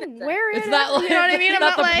not seen it then? wear it. It's not like, you know what I mean? it's I'm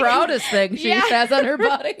not the like, proudest thing she Yeah. has on her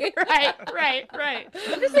body. right.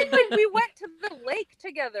 This is like we went to the lake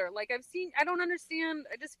together. Like I don't understand.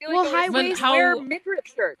 I just feel like Well, I would high-waist- wear midriff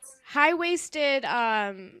shirts. High-waisted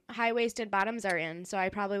bottoms are in, so I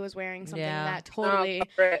probably was wearing something Yeah. that totally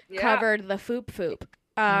Yeah. covered the foop.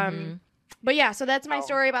 But yeah, so that's my Oh.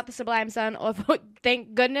 story about the Sublime Son.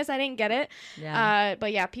 Thank goodness I didn't get it. Yeah.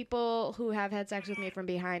 But yeah, people who have had sex with me from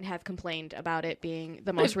behind have complained about it being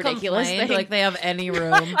the most They've ridiculous complained, thing. like they have any room.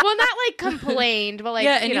 Well, not like complained, but like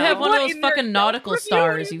yeah, and you know. have one of What those in their fucking nautical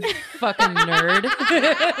self-reviewing? stars, you fucking nerd.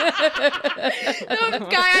 The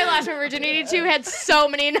guy I lost my virginity to had so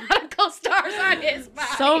many nautical stars on his body.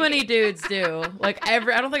 So many dudes do. Like I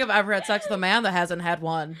don't think I've ever had sex with a man that hasn't had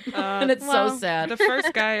one, and it's well, so sad. The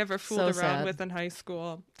first guy I ever fooled So around sad. with in high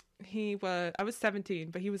school, I was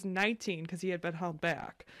 17, but he was 19 because he had been held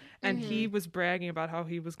back. And he was bragging about how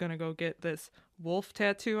he was going to go get this wolf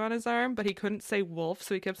tattoo on his arm, but he couldn't say wolf,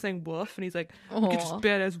 so he kept saying woof. And he's like, get this Aw.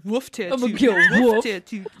 badass wolf tattoo. I'ma get a wolf.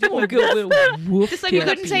 tattoo. I'm gonna get a little woof Just like He with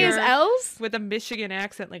a couldn't say his pure- L's? With a Michigan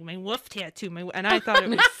accent, like my wolf tattoo. And I thought it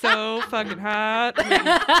was so fucking hot.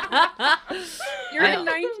 You're I- a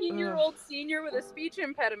 19-year-old senior with a speech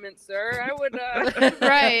impediment, sir. I would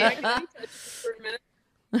Right. I can touch you for a minute.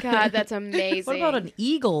 God, that's amazing. What about an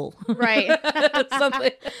eagle? Right.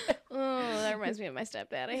 Something. Oh, that reminds me of my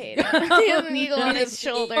stepdad. I hate it. He has an eagle on his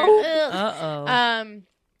shoulder. Ugh. Uh-oh.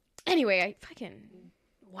 Anyway, I fucking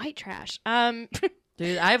white trash.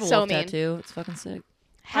 Dude, I have a so wolf mean. tattoo. It's fucking sick.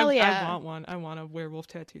 Hell yeah. I want one. I want a werewolf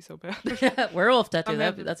tattoo so bad. Werewolf tattoo.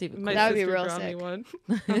 I'm That's even My cool. That would be sister real draw me sick. one.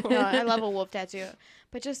 No, I love a wolf tattoo,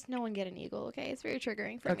 but just no one get an eagle. Okay, it's very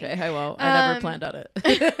triggering for Okay, me. I won't. I never Um, planned on it.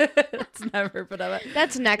 It's never been on it.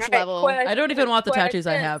 That's next All right, level. I don't even want the tattoos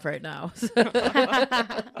I question. have right now.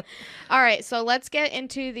 All right, so let's get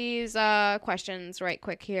into these questions right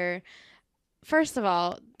quick here. First of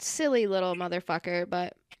all, silly little motherfucker,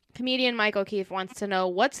 but comedian Mike O'Keefe wants to know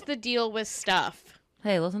what's the deal with stuff.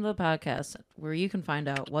 Hey, listen to the podcast where you can find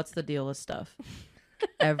out what's the deal with stuff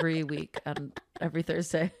every week and every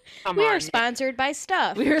Thursday. Come We on. are sponsored by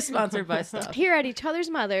Stuff. We are sponsored by Stuff. Here at Each Other's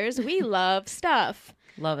Mothers, we love stuff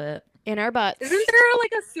Love it. in our butts. Isn't there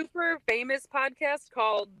like a super famous podcast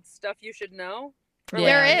called Stuff You Should Know? Or, Yeah. like,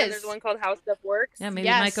 There and is. There's one called How Stuff Works. Yeah, maybe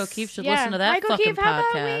Yes. Mike O'Keefe should Yeah. listen to that Mike fucking O'Keefe, how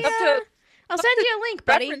about we, podcast. Up to I'll send you a link,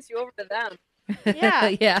 buddy. reference you over to them. Yeah.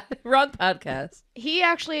 Yeah, wrong podcast. He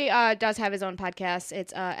actually does have his own podcast.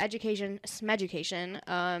 It's Education Smeducation.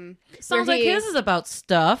 Sounds like he- his is about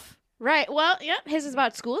stuff. Right. Well, yeah, his is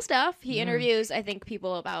about school stuff. He Mm. interviews, I think,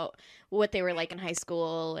 people about what they were like in high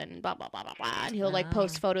school and blah, blah, blah, blah, blah. And he'll like Ah.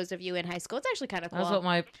 post photos of you in high school. It's actually kind of cool. That's what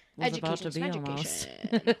my was Education about to be almost.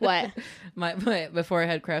 Smeducation. What? my before I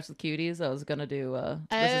had Crafts with Cuties, I was gonna do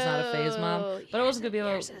This Is Not a Phase Mom. Oh, But it wasn't gonna be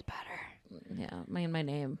about yours is better. yeah, my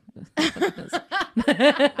name.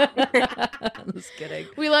 Just kidding.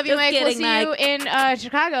 We love you, Just Mike. We'll kidding, see Mike. you in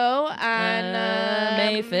Chicago on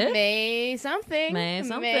May 5th? May something. May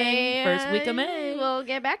something. First week of May. We'll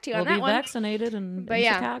get back to you We'll on that be one. vaccinated in But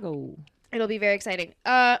yeah. Chicago. It'll be very exciting.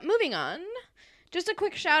 Moving on. Just a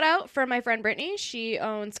quick shout out for my friend Brittany. She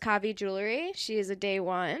owns Kavi Jewelry. She is a day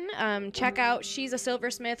one. Check out. She's a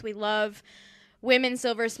silversmith. We love women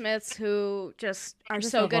silversmiths who just are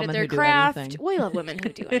just so love good at women their who do craft. anything. We love women who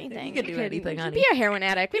do anything. You can do anything, honey. Be a heroin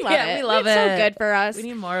addict. We love Yeah, it. we love it's so it. good for us. We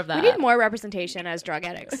need more of that. We need more representation as drug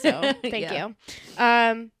addicts. So thank Yeah.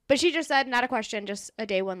 you. But she just said, not a question, just a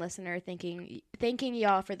day one listener thanking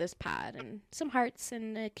y'all for this pod and some hearts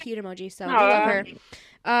and a cute emoji. So we love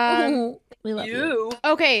her. We love you.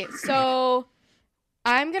 Okay, so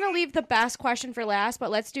I'm going to leave the best question for last, but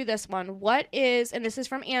let's do this one. What is, and this is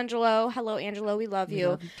from Angelo. Hello, Angelo. We love you.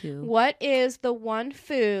 Love you too. What is the one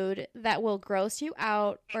food that will gross you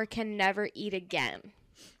out or can never eat again?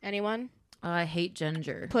 Anyone? I hate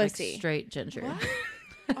ginger. Pussy. Like straight ginger.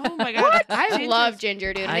 Oh my god. I Ginger's- love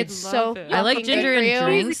ginger, dude. I It's love so it. I like fucking good ginger for in you.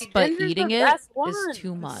 drinks, but Ginger's eating the it best is one.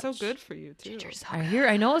 too much. It's so good for you too. Ginger's so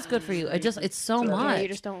I know it's good for you. It's so Yeah, much. you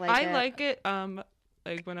just don't like I it. like it.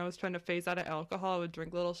 Like when I was trying to phase out of alcohol, I would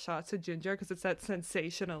drink little shots of ginger because it's that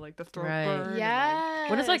sensation of like the throat Right. burn. and, like, Yeah.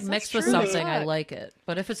 When it's like mixed with true. something, I Fuck. like it.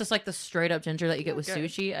 But if it's just like the straight up ginger that you get with Okay.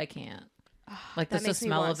 sushi, I can't. Like that just the makes me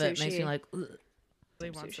smell want of it makes me sushi. like. Ugh. they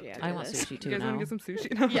want Sushi, some yeah. too. I want this. sushi You too guys want now. to get some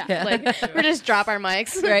sushi? No. Yeah, like we just drop our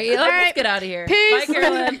mics. Right? All Let's right. get out of here. Peace. Bye,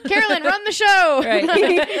 Carolyn. Carolyn, run the show. Right.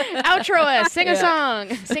 Outro us. Sing a Yeah.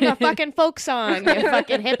 song. Sing a fucking folk song, you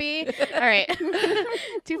fucking hippie. All right.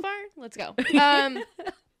 Too far? Let's go.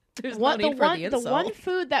 There's What no the need for one the the insult. one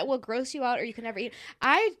food that will gross you out or you can never eat?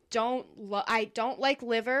 I don't like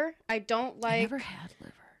liver. I don't I like never had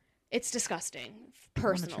liver. it's disgusting try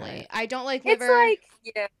personally. it. I don't like It's liver. like,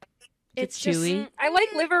 yeah, it's it just chewy? I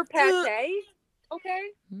like liver pate. Okay,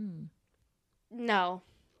 Mm. no.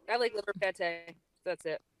 I like liver pate. That's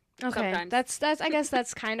it. Okay, Sometimes. that's I guess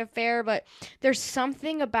that's kind of fair, but there's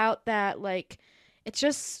something about that like it's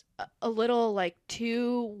just a little like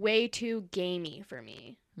way too gamey for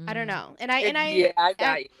me. I don't Mm. know, and I yeah, I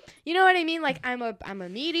got you. you know what I mean. Like I'm a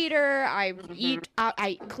meat eater. I Mm-hmm. eat.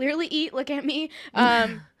 I clearly eat. Look at me.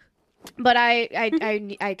 But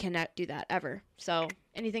I cannot do that ever. So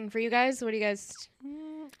anything for you guys? What do you guys?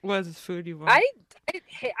 What is this food you want?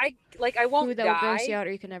 I like. I won't Food that will gross you die, out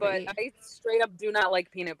or you can never but eat. I straight up do not like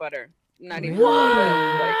peanut butter. Not even.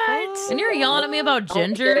 What? And you're yelling at me about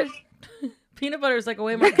Don't get ginger? it. Peanut butter is like a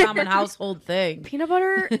way more common household thing. Peanut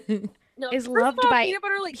butter No, is first of loved all, by peanut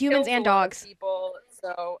butter, like, humans kills and a lot of dogs. People,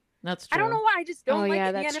 so That's true. I don't know why. I just don't Oh, like yeah,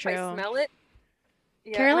 it. that's And if true. I smell it.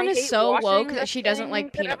 Yeah, Carolyn and I is hate so washing woke that the she doesn't thing like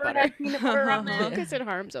that peanut ever butter. had peanut butter on it. because it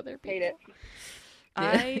harms other people. Hate it.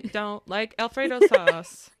 I don't like Alfredo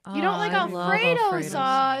sauce. You don't like I love Alfredo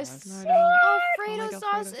sauce? No, I don't. Alfredo like sauce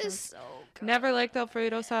Alfredo is sauce. so good. Never liked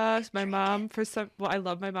Alfredo sauce. My mom, I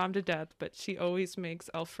love my mom to death, but she always makes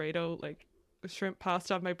Alfredo like shrimp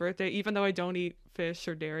pasta on my birthday, even though I don't eat fish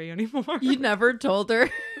or dairy anymore. You never told her.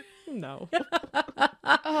 No.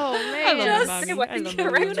 Oh I man. love Just my mommy. I love my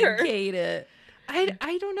correct mommy. her. Communicate it.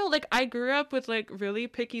 I don't know. Like I grew up with like really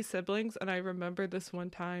picky siblings, and I remember this one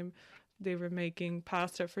time they were making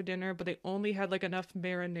pasta for dinner, but they only had like enough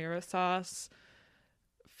marinara sauce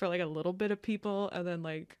for like a little bit of people, and then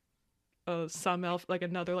like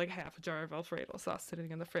another like half a jar of Alfredo sauce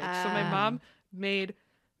sitting in the fridge. So my Ah. mom made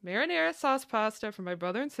marinara sauce pasta for my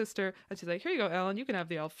brother and sister, and she's like, "Here you go, Ellen. You can have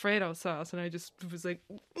the Alfredo sauce." And I just was like,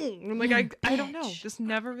 I'm like, I don't know, Bitch. just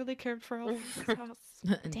never really cared for Alfredo sauce.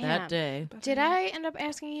 Damn. That day. But, Did I end up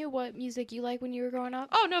asking you what music you like when you were growing up?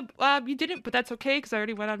 Oh no, you didn't, but that's okay because I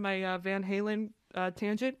already went on my Van Halen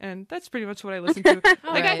tangent, and that's pretty much what I listened to.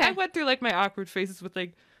 Like Right. I went through like my awkward phases with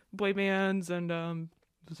like boy bands, and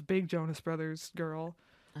was a big Jonas Brothers girl.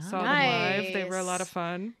 Saw them live; they were a lot of Nice.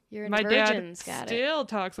 fun. You're My virgins, dad got it. still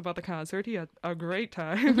talks about the concert. He had a great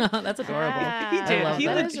time. That's adorable. Ah, He I did. love He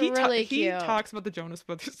that. That lived. is He, really he cute. talks about the Jonas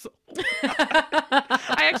Brothers.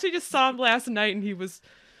 I actually just saw him last night, and he was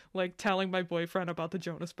like telling my boyfriend about the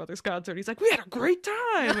Jonas Brothers concert. He's like, "We had a great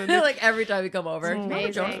time." And Like every time we come over. It's Remember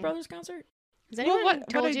amazing. Jonas Brothers concert? Has Well, anyone what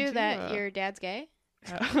told I you do, that your dad's gay?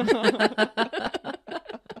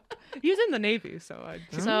 He was in the Navy, so I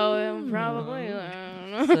just So probably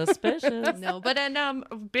Suspicious. no. But then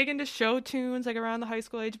big into show tunes like around the high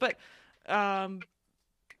school age, but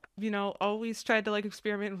always tried to like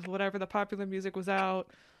experiment with whatever the popular music was out.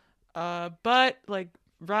 But like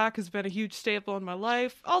rock has been a huge staple in my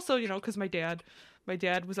life. Also, because my dad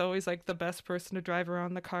was always like the best person to drive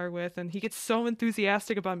around the car with, and he gets so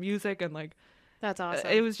enthusiastic about music, and like That's awesome.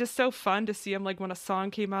 it was just so fun to see him like when a song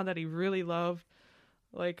came out that he really loved.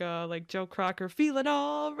 Like Joe Crocker, "Feeling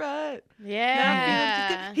All Right."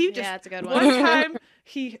 yeah. He just- yeah, it's a good One one. time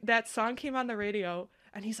that song came on the radio,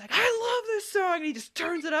 and he's like, "I love this song," and he just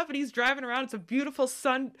turns it up, and he's driving around. It's a beautiful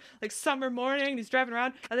summer morning, and he's driving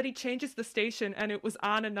around, and then he changes the station, and it was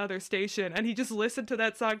on another station, and he just listened to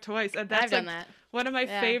that song twice, and that's I've done like that. one of my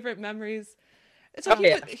Yeah. favorite memories. So Oh,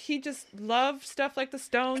 yeah. he just loved stuff like the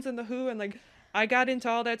Stones and the Who, and like I got into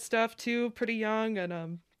all that stuff too, pretty young,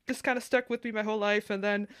 and just kind of stuck with me my whole life. And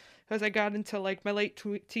then as I got into like my late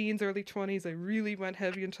teens, early 20s, I really went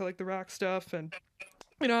heavy into like the rock stuff, and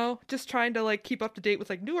just trying to like keep up to date with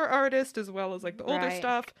like newer artists as well as like the older Right.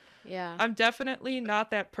 stuff. Yeah. I'm definitely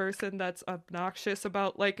not that person that's obnoxious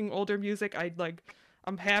about liking older music.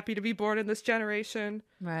 I'm happy to be born in this generation.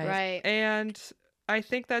 Right. And I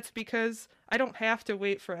think that's because I don't have to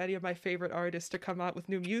wait for any of my favorite artists to come out with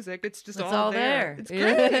new music. It's just It's all all there. there. It's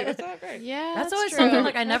Yeah. great. It's all great. Yeah. That's always true. something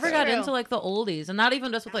like I never That's got true. into like the oldies, and not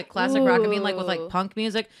even just with like classic rock. I mean like with like Ooh. punk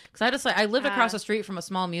music, because I lived across Ah. the street from a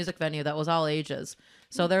small music venue that was all ages,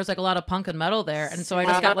 so there's like a lot of punk and metal there, and so I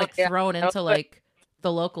just got like Yeah. thrown into like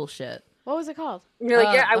the local shit. What was it called? You're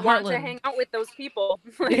like, yeah, I the want to Heartland. hang out with those people.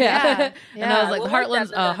 Yeah, Yeah. and I was like We'll the work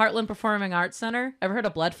Heartland's that then. Heartland Performing Arts Center. Ever heard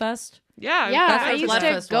of Bloodfest? Yeah. Yeah, That's I what used to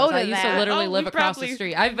Bloodfest go was. to I used to that. literally Oh, live we across probably- the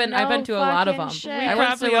street. I've been No to a lot of fucking them. shit. We I I went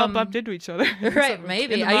probably to all bumped into each other. right,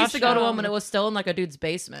 maybe. In the I used to mosh go to pit. them when it was still in like a dude's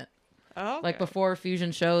basement, Oh, like okay. before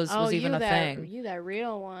Fusion shows was even a thing. You that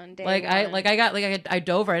real one. Day Like one. I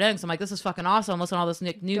dove right in. So I'm like, this is fucking awesome. Listen to all this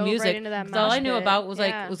new Dove music. right into that 'Cause all I mosh knew pit. about was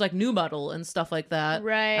Yeah. like new metal and stuff like that.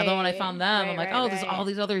 Right. And then when I found them, I'm like, right, oh, there's right. all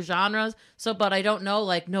these other genres. So, but I don't know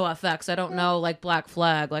like NoFX. I don't know like Black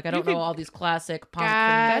Flag. Like I don't know all these classic punk.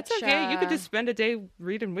 And, That's okay. You could Gotcha. just spend a day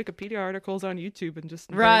reading Wikipedia articles on YouTube and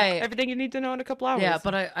just learn Right. everything you need to know in a couple hours. yeah,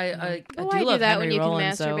 but I Oh, do I do love that Henry when you can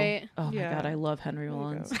Rollins. So, masturbate. oh my Yeah. god, I love Henry you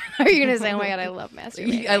Rollins. go. Are you gonna say, "Oh my god, I love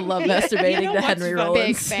masturbating"? I love masturbating You know to what's Henry fun? Rollins.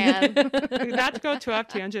 Big fan. Not to go too off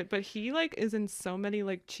tangent, but he like is in so many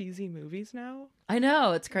like cheesy movies now. I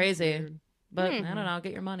know it's crazy, Weird. but Hmm. I don't know.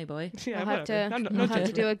 Get your money, boy. Yeah, I'll have to. whatever. No I'll have to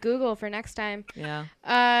judgment. do a Google for next time. Yeah.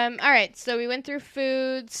 All right. So we went through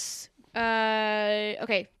foods.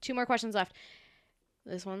 Okay. 2 more questions left.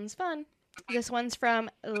 This one's fun. This one's from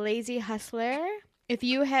Lazy Hustler. If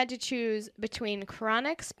you had to choose between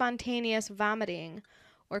chronic spontaneous vomiting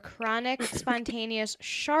or chronic spontaneous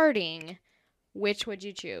sharding, which would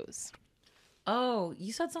you choose? Oh,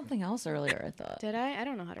 you said something else earlier. I thought. Did I? I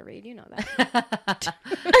don't know how to read. You know that.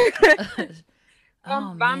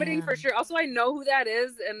 Oh, Vomiting for man. sure. Also, I know who that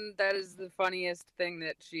is, and that is the funniest thing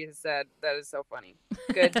that she has said. That is so funny.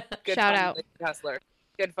 Good Shout funny, out. Lady Hustler.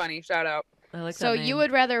 Good funny. Shout out. I like So that you name.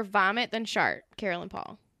 would rather vomit than shart, Carolyn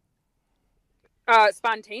Paul?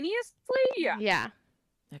 Spontaneously? Yeah. Yeah.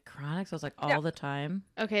 At chronic, so it's like all Yeah. the time.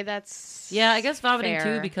 Okay, that's Yeah, I guess vomiting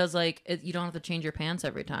fair. too because like you don't have to change your pants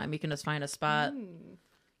every time. You can just find a spot.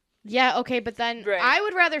 Yeah, okay, but then Right. I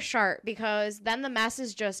would rather shart because then the mess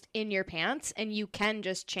is just in your pants and you can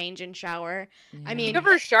just change and shower. I Yeah. mean, You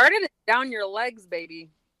ever sharted it down your legs,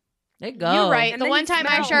 baby? They go. you're right. And The then one you time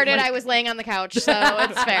I smell sharted, like- I was laying on the couch, so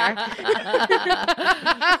it's fair.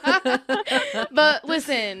 But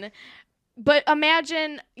listen, but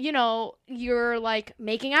imagine, you're like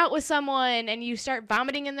making out with someone and you start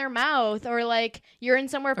vomiting in their mouth, or like you're in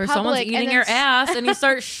somewhere Or public someone's and eating then your ass and you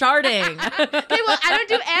start sharding. Okay, well, I don't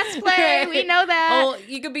do ass play. We know that. Oh,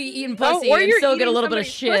 you could be eating pussy or and you're still get a eating little bit of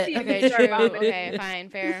somebody's shit. pussy. Okay, Start true. vomiting. Okay, fine,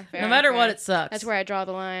 fair. No matter what, fair. it sucks. That's where I draw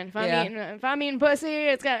the line. If I'm, Yeah. eating pussy,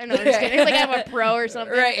 it's got no. I'm just kidding. It's like I'm a pro or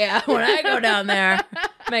something. Right, yeah. When I go down there,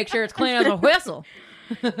 make sure it's clean as a whistle.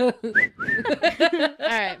 All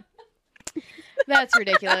right. That's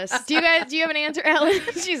ridiculous. Do you have an answer, Ellen?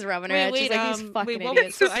 She's rubbing her head. She's like, these fucking what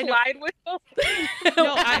idiots. was- so I know- Slide whistle.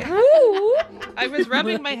 No, I was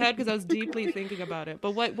rubbing my head because I was deeply thinking about it.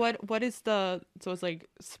 But what is the so it's like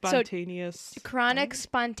spontaneous Chronic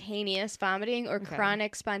spontaneous vomiting or Okay.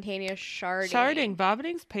 chronic spontaneous sharding? sharding?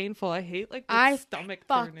 Vomiting's painful. I hate like the I stomach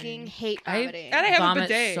Fucking turning. hate I- vomiting. And I have a Vomit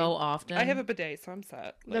bidet. so often. I have a bidet, so I'm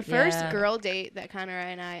set. The first Yeah. girl date that Connor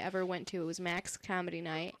and I ever went to was Max Comedy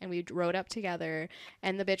Night, and we rode up together,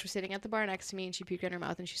 and the bitch was sitting at the bar next to me, and she puked in her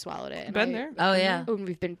mouth, and she swallowed it. And Been I- there. Oh yeah. Oh, and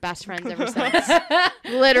we've been best friends ever since.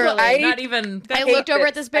 Literally. I- Not even. I hate looked over this.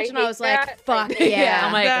 at this bitch, and I hate was like, that. fuck I yeah. hate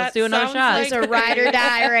I'm like, That let's do another sounds shot. It's a ride or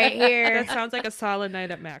die right here. That sounds like a solid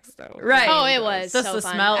night at Max, though. Right. Oh, it was Just so the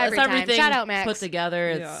fun. smell. Every it's time. everything Shout out, Max. put together.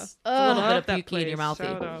 It's, Yeah. it's a little Ugh. bit of That puking in your place. mouthy.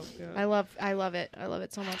 Shout out, yeah. I love it. I love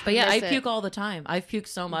it so much. But yeah, I miss it. puke all the time. I've puked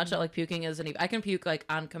so much that like puking isn't even. I can puke like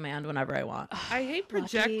on command whenever I want. I hate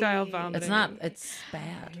projectile Lucky. vomiting. It's not. It's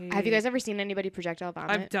bad. Have you guys ever seen anybody projectile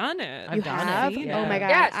vomit? I've done it. I've You done it. have? Seen Oh it. my god,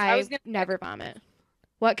 Yes, I I was gonna- never vomit.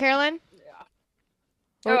 What, Carolyn?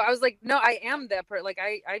 Oh, I was like, no, I am that person. Like,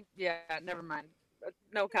 yeah, never mind.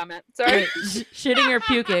 No comment. Sorry. Wait, shitting or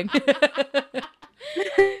puking?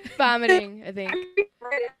 Vomiting, I think.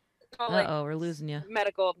 Oh, like, Uh oh, we're losing you.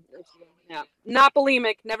 medical. Yeah. Not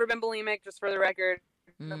bulimic. Never been bulimic, just for the record.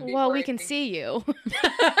 Well, we can see you.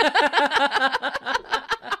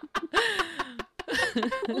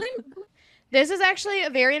 This is actually a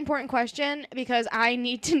very important question because I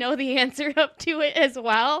need to know the answer up to it as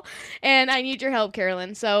well, and I need your help,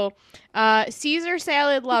 Carolyn. So, Caesar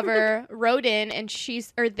Salad Lover wrote in, and she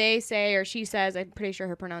says, I'm pretty sure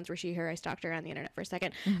her pronouns were she, her. I stalked her on the internet for a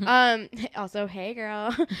second. Also, hey,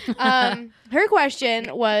 girl. Her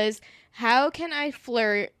question was, how can I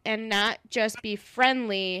flirt and not just be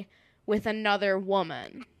friendly with another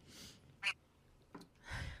woman?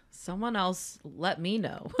 Someone else let me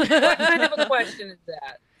know. What kind of a question is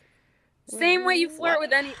that? Same way you flirt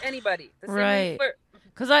with anybody. The same way you Right. flirt.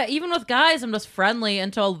 Because even with guys, I'm just friendly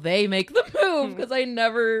until they make the move. Because I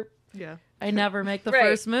never make the Right.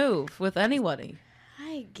 first move with anybody.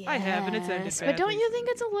 I guess. I have, and it's ended But don't you badly. think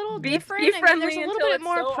it's a little Be different? friendly I mean, there's a little until bit it's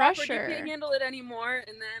more so awkward pressure. you can't handle it anymore,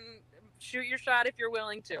 and then shoot your shot if you're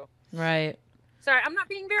willing to. Right. Sorry, I'm not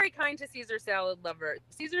being very kind to Caesar Salad Lover.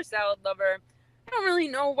 Caesar Salad Lover, I don't really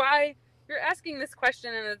know why you're asking this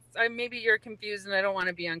question, and maybe you're confused, and I don't want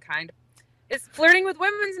to be unkind. Is flirting with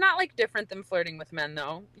women's not like different than flirting with men,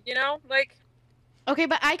 though? You know, like Okay,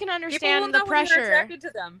 but I can people will understand know the when you're pressure. attracted to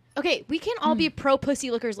them. Okay, we can all be pro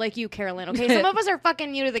pussy lookers like you, Carolyn. Okay, some of us are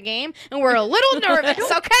fucking new to the game, and we're a little nervous.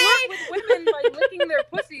 Flirt Okay, with women by licking their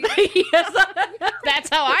pussies. Yes. that's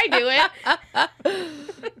how I do it.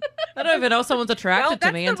 I don't even know someone's attracted Well, to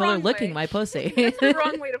that's me the until they're wrong licking way. my pussy. That's the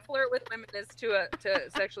wrong way to flirt with women is to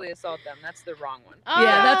sexually assault them. That's the wrong one.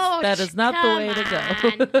 Yeah, Oh, that is not the way to go.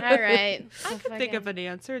 come on. All right. I could think of an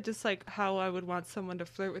answer, just like how I would want someone to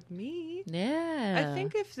flirt with me. Yeah. I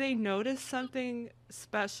think if they notice something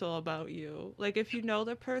special about you, like if you know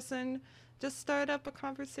the person, just start up a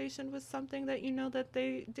conversation with something that you know that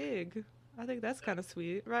they dig. I think that's kind of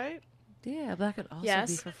sweet, right? Yeah, but that could also be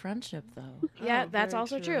Yes. for friendship, though. Yeah, Oh, that's very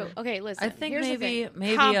okay true. Okay, listen. I think here's the maybe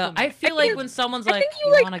thing. I Compliment. feel like when someone's I like, think you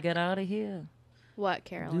 "You like- want to get out of here?" What,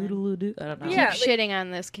 Carolyn? Doodle-doo. I don't know. Keep Yeah, like- shitting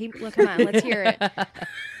on this. Look, come on, let's hear it.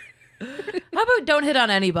 How about don't hit on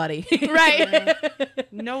anybody? Right.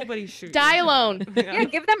 Nobody shoots. Die alone. Yeah,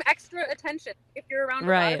 give them extra attention. If you're around a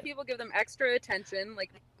lot Right. of people, give them extra attention.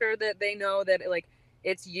 Like, make sure that they know that like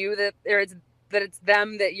it's you that it's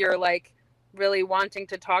them that you're like really wanting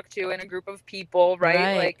to talk to in a group of people,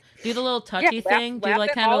 right? Like, do the little touchy laugh- thing. Do laugh like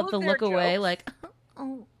at kind all of of the their look away, jokes. like,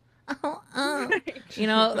 you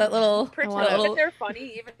know, that little. pretend that little... that they're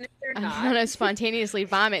funny even if they're I'm not. gonna spontaneously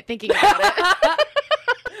vomit thinking about it.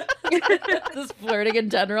 Just flirting in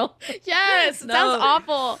general. Yes, it No. sounds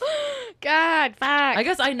awful. God, fuck. I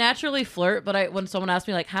guess I naturally flirt, but when someone asks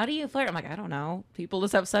me like, "How do you flirt?" I'm like, "I don't know. People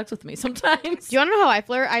just have sex with me sometimes." Do you want to know how I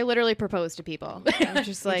flirt? I literally propose to people. I'm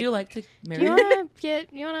just Would like, you like to do marry? you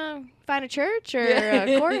me? want to find a church or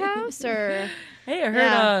a courthouse or Hey, I heard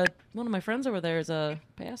Yeah. one of my friends over there is a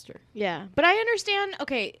pastor. yeah. But I understand.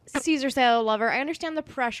 Okay, Caesar Salad Lover. I understand the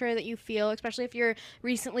pressure that you feel, especially if you're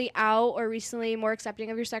recently out or recently more accepting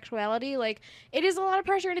of your sexuality. Like, it is a lot of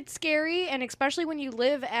pressure and it's scary, and especially when you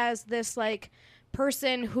live as this like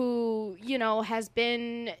person who has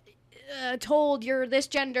been told you're this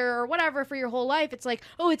gender or whatever for your whole life. It's like,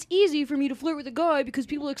 oh, it's easy for me to flirt with a guy because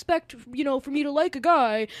people expect, for me to like a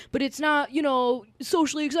guy, but it's not,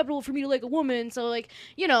 socially acceptable for me to like a woman. So like,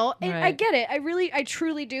 I Right. get it. I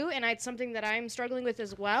truly do. And it's something that I'm struggling with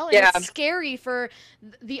as well. And Yeah. it's scary for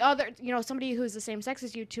the other, somebody who's the same sex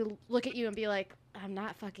as you to look at you and be like, I'm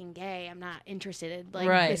not fucking gay. I'm not interested. Like,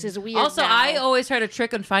 Right. this is weird. Also, now. I always try to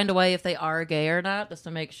trick and find a way if they are gay or not, just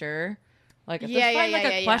to make sure. Like, if Yeah, they find yeah, like yeah,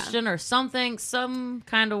 a yeah. question or something, some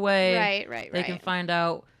kind of way right. they can find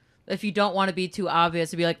out. If you don't want to be too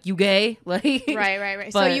obvious, to be like, "You gay?" Like,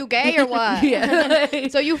 Right. So But- you gay or what? Yeah.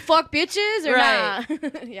 So you fuck bitches or Right.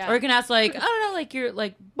 not? Yeah. Or you can ask like, I don't know, like your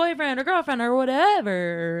like boyfriend or girlfriend or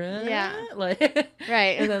whatever. Yeah. Like,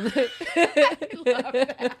 Right. and then love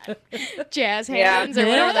that. Jazz Yeah. hands or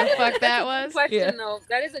Yeah. whatever the fuck that Good was. question Yeah. though.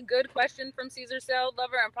 That is a good question from Caesar Salad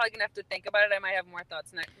Lover. I'm probably gonna have to think about it. I might have more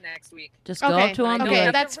thoughts next week. just go Okay, up to him. I and be okay, have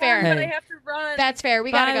like, that's to run, fair. But I Hey. have to run. That's fair.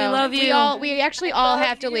 We Bye, gotta go. love you. We actually all Love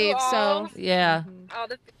have to you leave. So all. Yeah,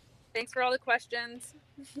 Thanks for all the questions.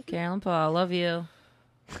 Carolyn Paul, love you.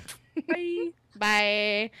 Bye.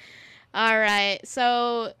 bye. All right.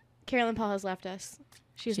 So Carolyn Paul has left us.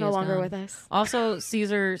 She's She no is longer gone. with us. Also,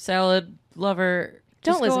 Caesar Salad Lover.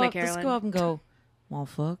 Don't just listen go to up, Carolyn. Just go up and go, well,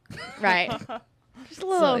 fuck. Right. Just a So,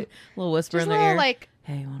 little, like, little whisper just in a their little ear. like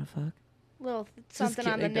Hey, you want to fuck? little something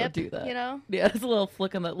on the kidding, don't nip. do that. You know. Yeah, it's a little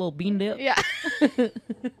flick on that little bean dip. Yeah.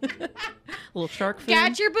 Little shark fin.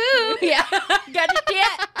 Got your boob. Yeah, got your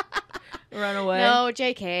tit. Run away. No,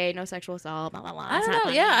 JK, no sexual assault, blah blah blah. I It's don't not know.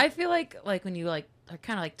 funny. Yeah, I feel like when you like are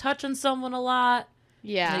kind of like touching someone a lot,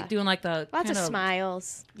 Yeah. like doing like the Lots of kind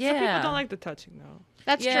smiles. Yeah, Some people don't like the touching though.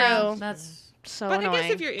 That's yeah, true. That's So But annoying. I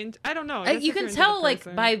guess if you're in, I don't know. I guess you if you're can into tell the like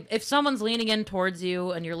person- by if someone's leaning in towards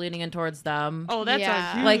you and you're leaning in towards them. Oh, that's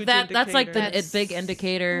Yeah. a huge like that's like the That's- big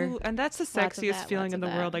indicator. Ooh, and that's the Lots of sexiest that, feeling lots in the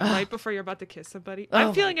of world. that. Like right before you're about to kiss somebody. Oh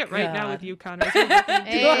I'm feeling my it right now God. with you, Connor. Do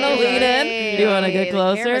you wanna lean in? Do you wanna get the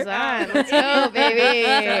closer? camera's on. Let's go, baby.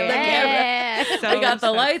 The camera. So We got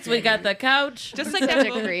the lights. We sexy. got the couch. Just like Such that a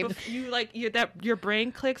moment creep. you like your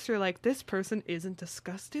brain clicks. You're like, this person isn't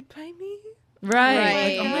disgusted by me. right.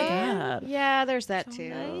 Right. Like, oh my god. Yeah, there's that So too.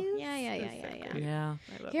 nice. Yeah. Yeah.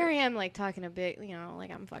 I love Here I it. am, like talking a bit,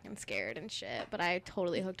 like I'm fucking scared and shit. But I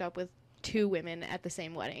totally hooked up with 2 women at the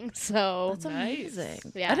same wedding. So That's Nice.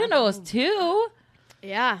 amazing. Yeah. I didn't know it was 2.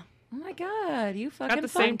 yeah, Oh my god, you fucking the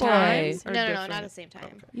same fuckboy. time? no, Or not different? at the same time.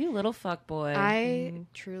 Okay. You little fuckboy. I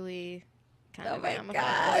truly kind Oh of my am a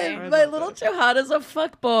god, fuckboy. my little Johanna's a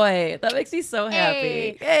fuckboy. That makes me so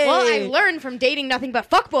happy. Hey. Well, I learned from dating nothing but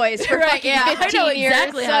fuckboys for Right, fucking yeah, I 15 know years.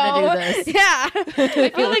 exactly how to do so, this. Yeah. I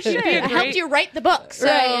feel like you'd be I a helped great. you write the book. So,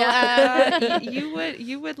 Right, yeah.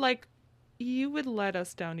 You would let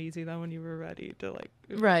us down easy though when you were ready to like.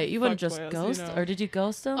 Right, you wouldn't just fuckboy us, ghost, you know? or did you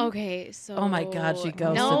ghost him? okay, so. Oh my God, she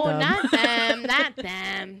ghosted No, them. not them. Not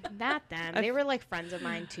them. Not them. They were like friends of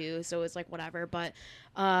mine too, so it was like whatever. But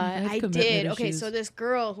have I commitment did. Okay, issues. so this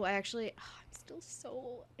girl who I actually. I'm still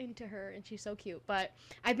so into her, and she's so cute. But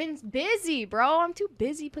I've been busy, bro. I'm too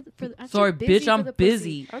busy I'm Sorry, too busy bitch, for I'm the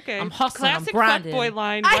pussy. busy. Okay. I'm hustling, I'm Classic grinding. fuckboy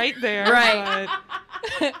line right there. Right.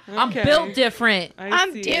 but- I'm Okay. built different.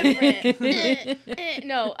 I'm see. different.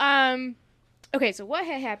 No. Okay, so what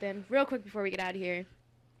had happened real quick before we get out of here?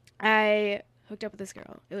 I hooked up with this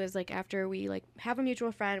girl. It was like after we like have a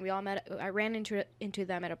mutual friend. We all met. I ran into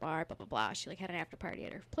them at a bar. Blah blah blah. She like had an after party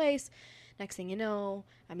at her place. Next thing you know,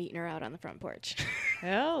 I'm eating her out on the front porch.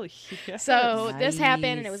 Hell yeah. So this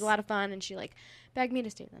happened, and it was a Nice. lot of fun. And she like begged me to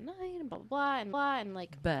stay the night, and blah and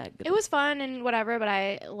like Bag. it was fun and whatever. But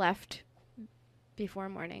I left before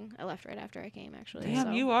morning. I left right after I came. Actually, Damn,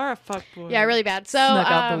 so. you are a fuckboy. Yeah, really bad. So Snuck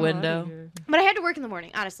out the um, window. But I had to work in the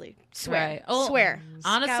morning, honestly. Swear. Right. Oh, Swear.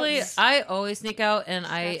 Honestly, Scouts. I always sneak out, and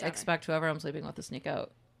I Scouts are. expect whoever I'm sleeping with to sneak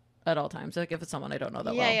out at all times. Like if it's someone I don't know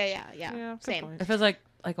that yeah, well. yeah. Yeah, good Same. point. If it's like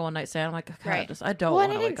a one night stand, I'm like, God, Right. I don't Well,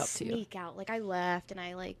 want and to I wake didn't up to you. sneak out. Like I left and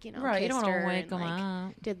I like Right. You don't kissed want her to wake and, them like,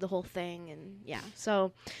 up. did the whole thing and yeah.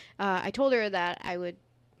 So I told her that I would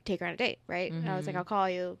take her on a date, right? And I was like, Mhm. I'll call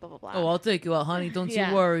you, blah blah blah. Oh, I'll take you out, honey. Don't Yeah.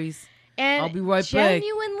 you worries. and I'll be right back.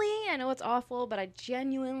 genuinely, I know it's awful, but I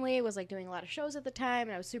genuinely was like doing a lot of shows at the time,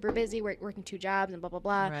 and I was super busy working 2 jobs and blah blah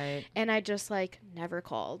blah. Right. And I just like never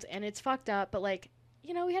called, and it's fucked up. But like,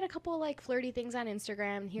 we had a couple like flirty things on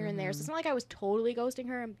Instagram here and there, so it's not like I was totally ghosting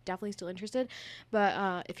her. I'm definitely still interested,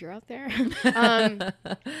 but if you're out there,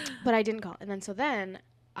 but I didn't call. And then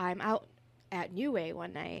I'm out at New Way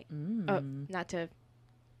one night. Mm. Not to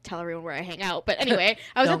tell everyone where I hang out, but anyway,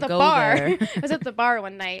 I was at Don't the go bar. there. I was at the bar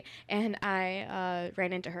one night, and I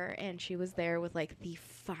ran into her, and she was there with like the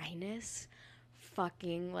finest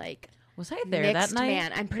fucking like Was I there mixed that night?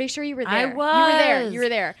 man. I'm pretty sure you were there. I You were there. was. You were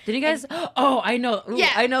there. Did you guys? Oh, I know. Ooh,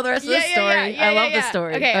 Yeah. I know the rest of the story. I love the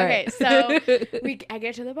story. Okay, All okay. right. So I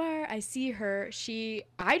get to the bar. I see her.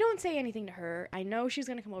 I don't say anything to her. I know she's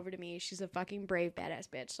gonna come over to me. She's a fucking brave, badass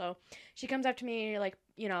bitch. So she comes up to me, like,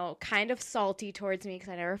 kind of salty towards me because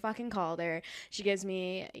I never fucking called her. She gives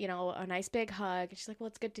me, a nice big hug. And she's like, "Well,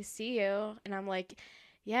 it's good to see you." And I'm like,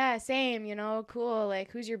 "Yeah, same, cool.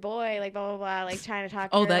 Like, who's your boy?" Like, blah, blah, blah. Like, trying to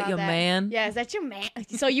talk to Oh, her that about your man? Yeah, is that your man?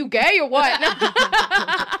 So you gay or what?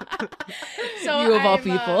 So You of all I'm,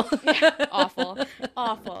 people. yeah,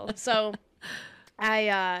 awful. So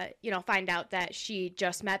I, find out that she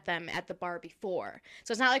just met them at the bar before.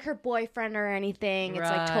 So it's not like her boyfriend or anything. It's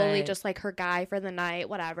like totally Right. just like her guy for the night,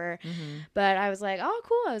 whatever. Mhm. But I was like, oh,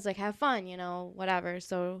 cool. I was like, have fun, whatever.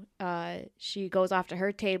 So she goes off to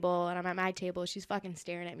her table, and I'm at my table. She's fucking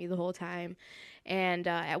staring at me the whole time. And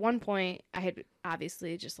at one point, I had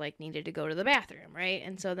obviously just like needed to go to the bathroom, right?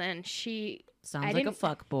 And so then she Sounds I like a didn't-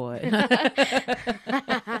 fuck boy.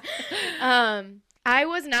 I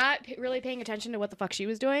was not really paying attention to what the fuck she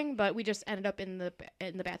was doing, but we just ended up in the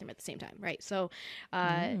bathroom at the same time, right? So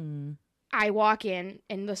Mm. I walk in,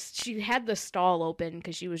 and she had the stall open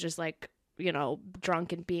because she was just like,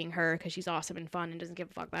 drunk and being her because she's awesome and fun and doesn't give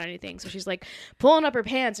a fuck about anything. So she's like pulling up her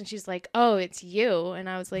pants, and she's like, "Oh, it's you." And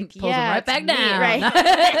I was like, Pulls 'em "Yeah, right it's back me," down.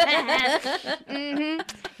 right? And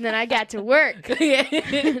then I got to work, not She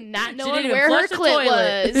knowing didn't even where her flush the clit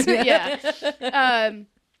toilet. was. Yeah.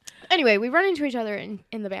 Anyway, we run into each other in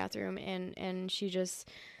the bathroom, and she just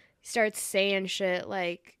starts saying shit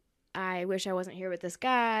like, I wish I wasn't here with this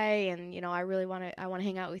guy, and I really want to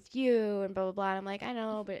hang out with you, and blah blah blah. And I'm like, I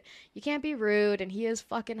know, but you can't be rude, and he is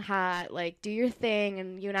fucking hot. Like, do your thing,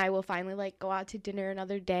 and you and I will finally like go out to dinner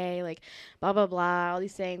another day. Like, blah blah blah, all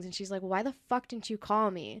these things. And she's like, well, why the fuck didn't you call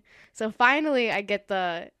me? So finally, I get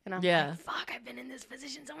and I'm like, fuck, I've been in this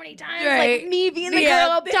position so many times. Right. Like me being the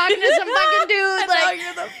girl up talking to some fucking dude. Like,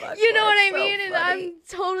 you're the fuck you know boy. what I So mean? And funny. I'm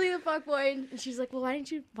totally the fuck boy. And she's like, well, why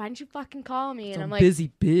didn't you fucking call me? And Some I'm like,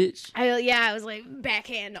 busy bitch. I was like,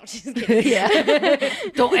 backhand. No, just kidding. Yeah.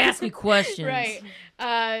 Don't ask me questions. Right.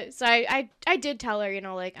 So I did tell her,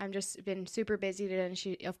 like, I'm just been super busy today. And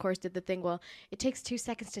she, of course, did the thing. Well, it takes 2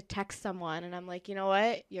 seconds to text someone. And I'm like, you know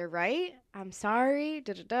what? You're right. I'm sorry.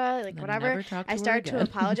 Like, whatever. I started to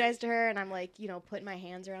apologize to her. And I'm like, putting my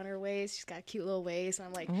hands around her waist. She's got a cute little waist. And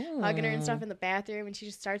I'm like hugging her and stuff in the bathroom. And she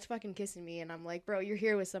just starts fucking kissing me. And I'm like, bro, you're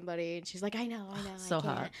here with somebody. And she's like, I know. So I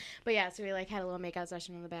can't. hot. But yeah, so we like had a little makeout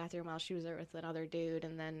session in the bathroom while she was there with another dude.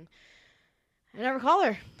 And then I never called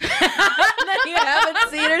her. Then you haven't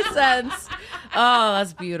seen her since. Oh,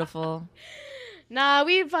 that's beautiful. Nah,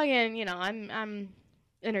 we fucking, I'm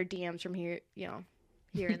in her DMs from here,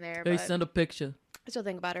 here and there. Hey, But send a picture. I still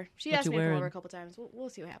think about her. She What asked you me to come wearing? over a couple times. We'll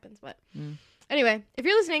see what happens. But anyway, if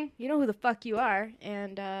you're listening, you know who the fuck you are,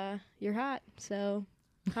 and you're hot. So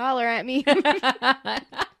holler at me.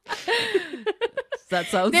 That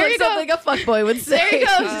sounds There like you go. something a fuckboy would say. There you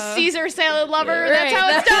go, Caesar salad lover. Right, That's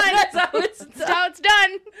how it's done. That's how it's That's done. how it's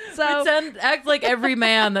done. So Pretend, act like every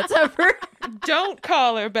man that's ever. Don't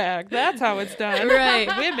call her back. That's how it's done. Right.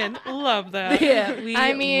 Women love that. Yeah, we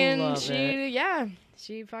I mean, love she it.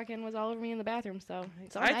 she fucking was all over me in the bathroom. So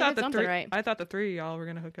I did thought the something three. right, I thought the 3 of y'all were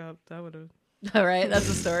gonna hook up. That would have. All right, that's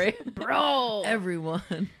the story. bro.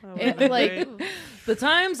 Everyone. Like, The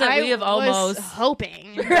times that we have was almost.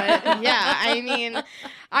 hoping, but yeah, I mean,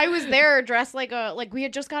 I was there dressed like we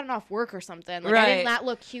had just gotten off work or something. Like, I Right. did not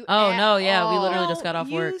look cute. Oh, at no, yeah, we all. literally just got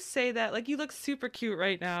off work. You say that like you look super cute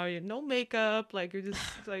right now. You no makeup. Like you're just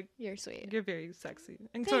like You're sweet. you're very sexy.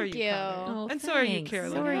 And so are Thank you. you. Connor. Oh, and so are you, thanks.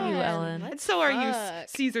 Carolyn. So are you, God, Ellen. And so are you, fuck.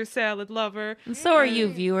 Caesar salad lover. And so are you,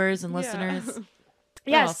 viewers and Yeah. listeners.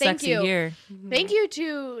 Yes, Oh, thank sexy you. Here. Thank you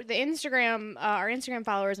to the Instagram, our Instagram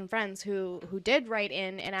followers and friends who did write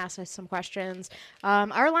in and ask us some questions.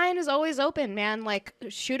 Our line is always open, man. Like,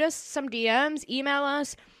 shoot us some DMs, email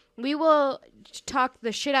us. We will talk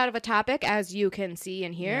the shit out of a topic, as you can see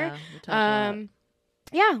and hear. Yeah, we talk a lot.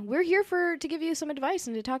 Yeah, we're here to give you some advice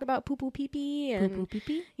and to talk about poo poo pee pee and Poo poo pee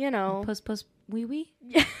pee. puss Puss wee wee.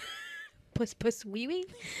 puss wee wee.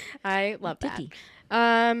 I love that. Titty.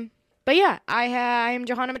 But yeah, I am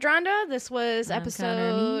Johanna Madronda. This was I'm episode.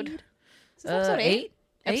 Connor Mead. Is this episode 8?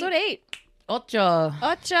 Episode 8. Ocho.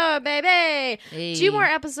 Ocho, baby. Hey. 2 more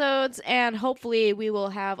episodes, and hopefully we will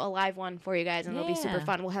have a live one for you guys, and it'll be super Yeah.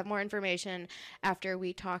 fun. We'll have more information after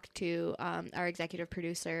we talk to our executive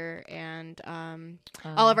producer and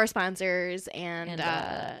all of our sponsors and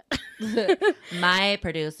my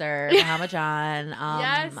producer, Bahama John.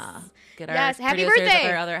 Yes. Get our Yes, happy producers of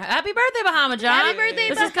birthday. our other happy birthday, Bahama John. Happy birthday,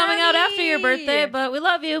 This is coming out after your birthday, but we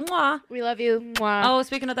love you. Mwah. we love you. Mwah. Oh,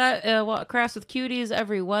 speaking of that, Crafts with Cuties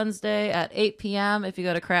every Wednesday at 8 p.m. If you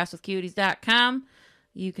go to craftswithcuties.com,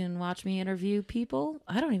 you can watch me interview people.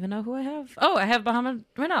 I don't even know who I have. Oh, I have Bahama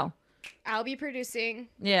Renault. I'll be producing.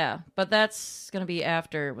 Yeah, but that's going to be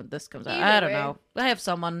after when this comes out. Either I don't way. know. I have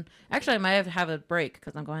someone. Actually, I might have a break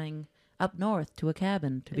because I'm going up north to a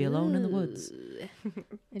cabin to be alone in the woods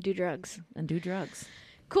And do drugs. and do drugs.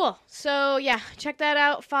 Cool. So, yeah, check that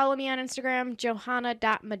out. Follow me on Instagram,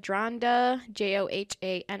 johanna.madronda,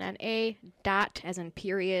 Johanna, dot, as in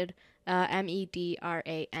period,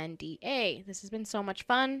 Medraanda. This has been so much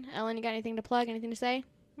fun. Ellen, you got anything to plug? Anything to say?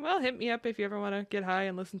 Well, hit me up if you ever want to get high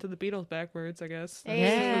and listen to the Beatles backwards. I guess. Hey.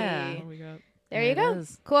 Yeah. What we got. There you It go.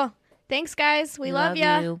 is. Cool. Thanks, guys. We love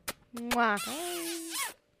ya. you. Mwah. Bye.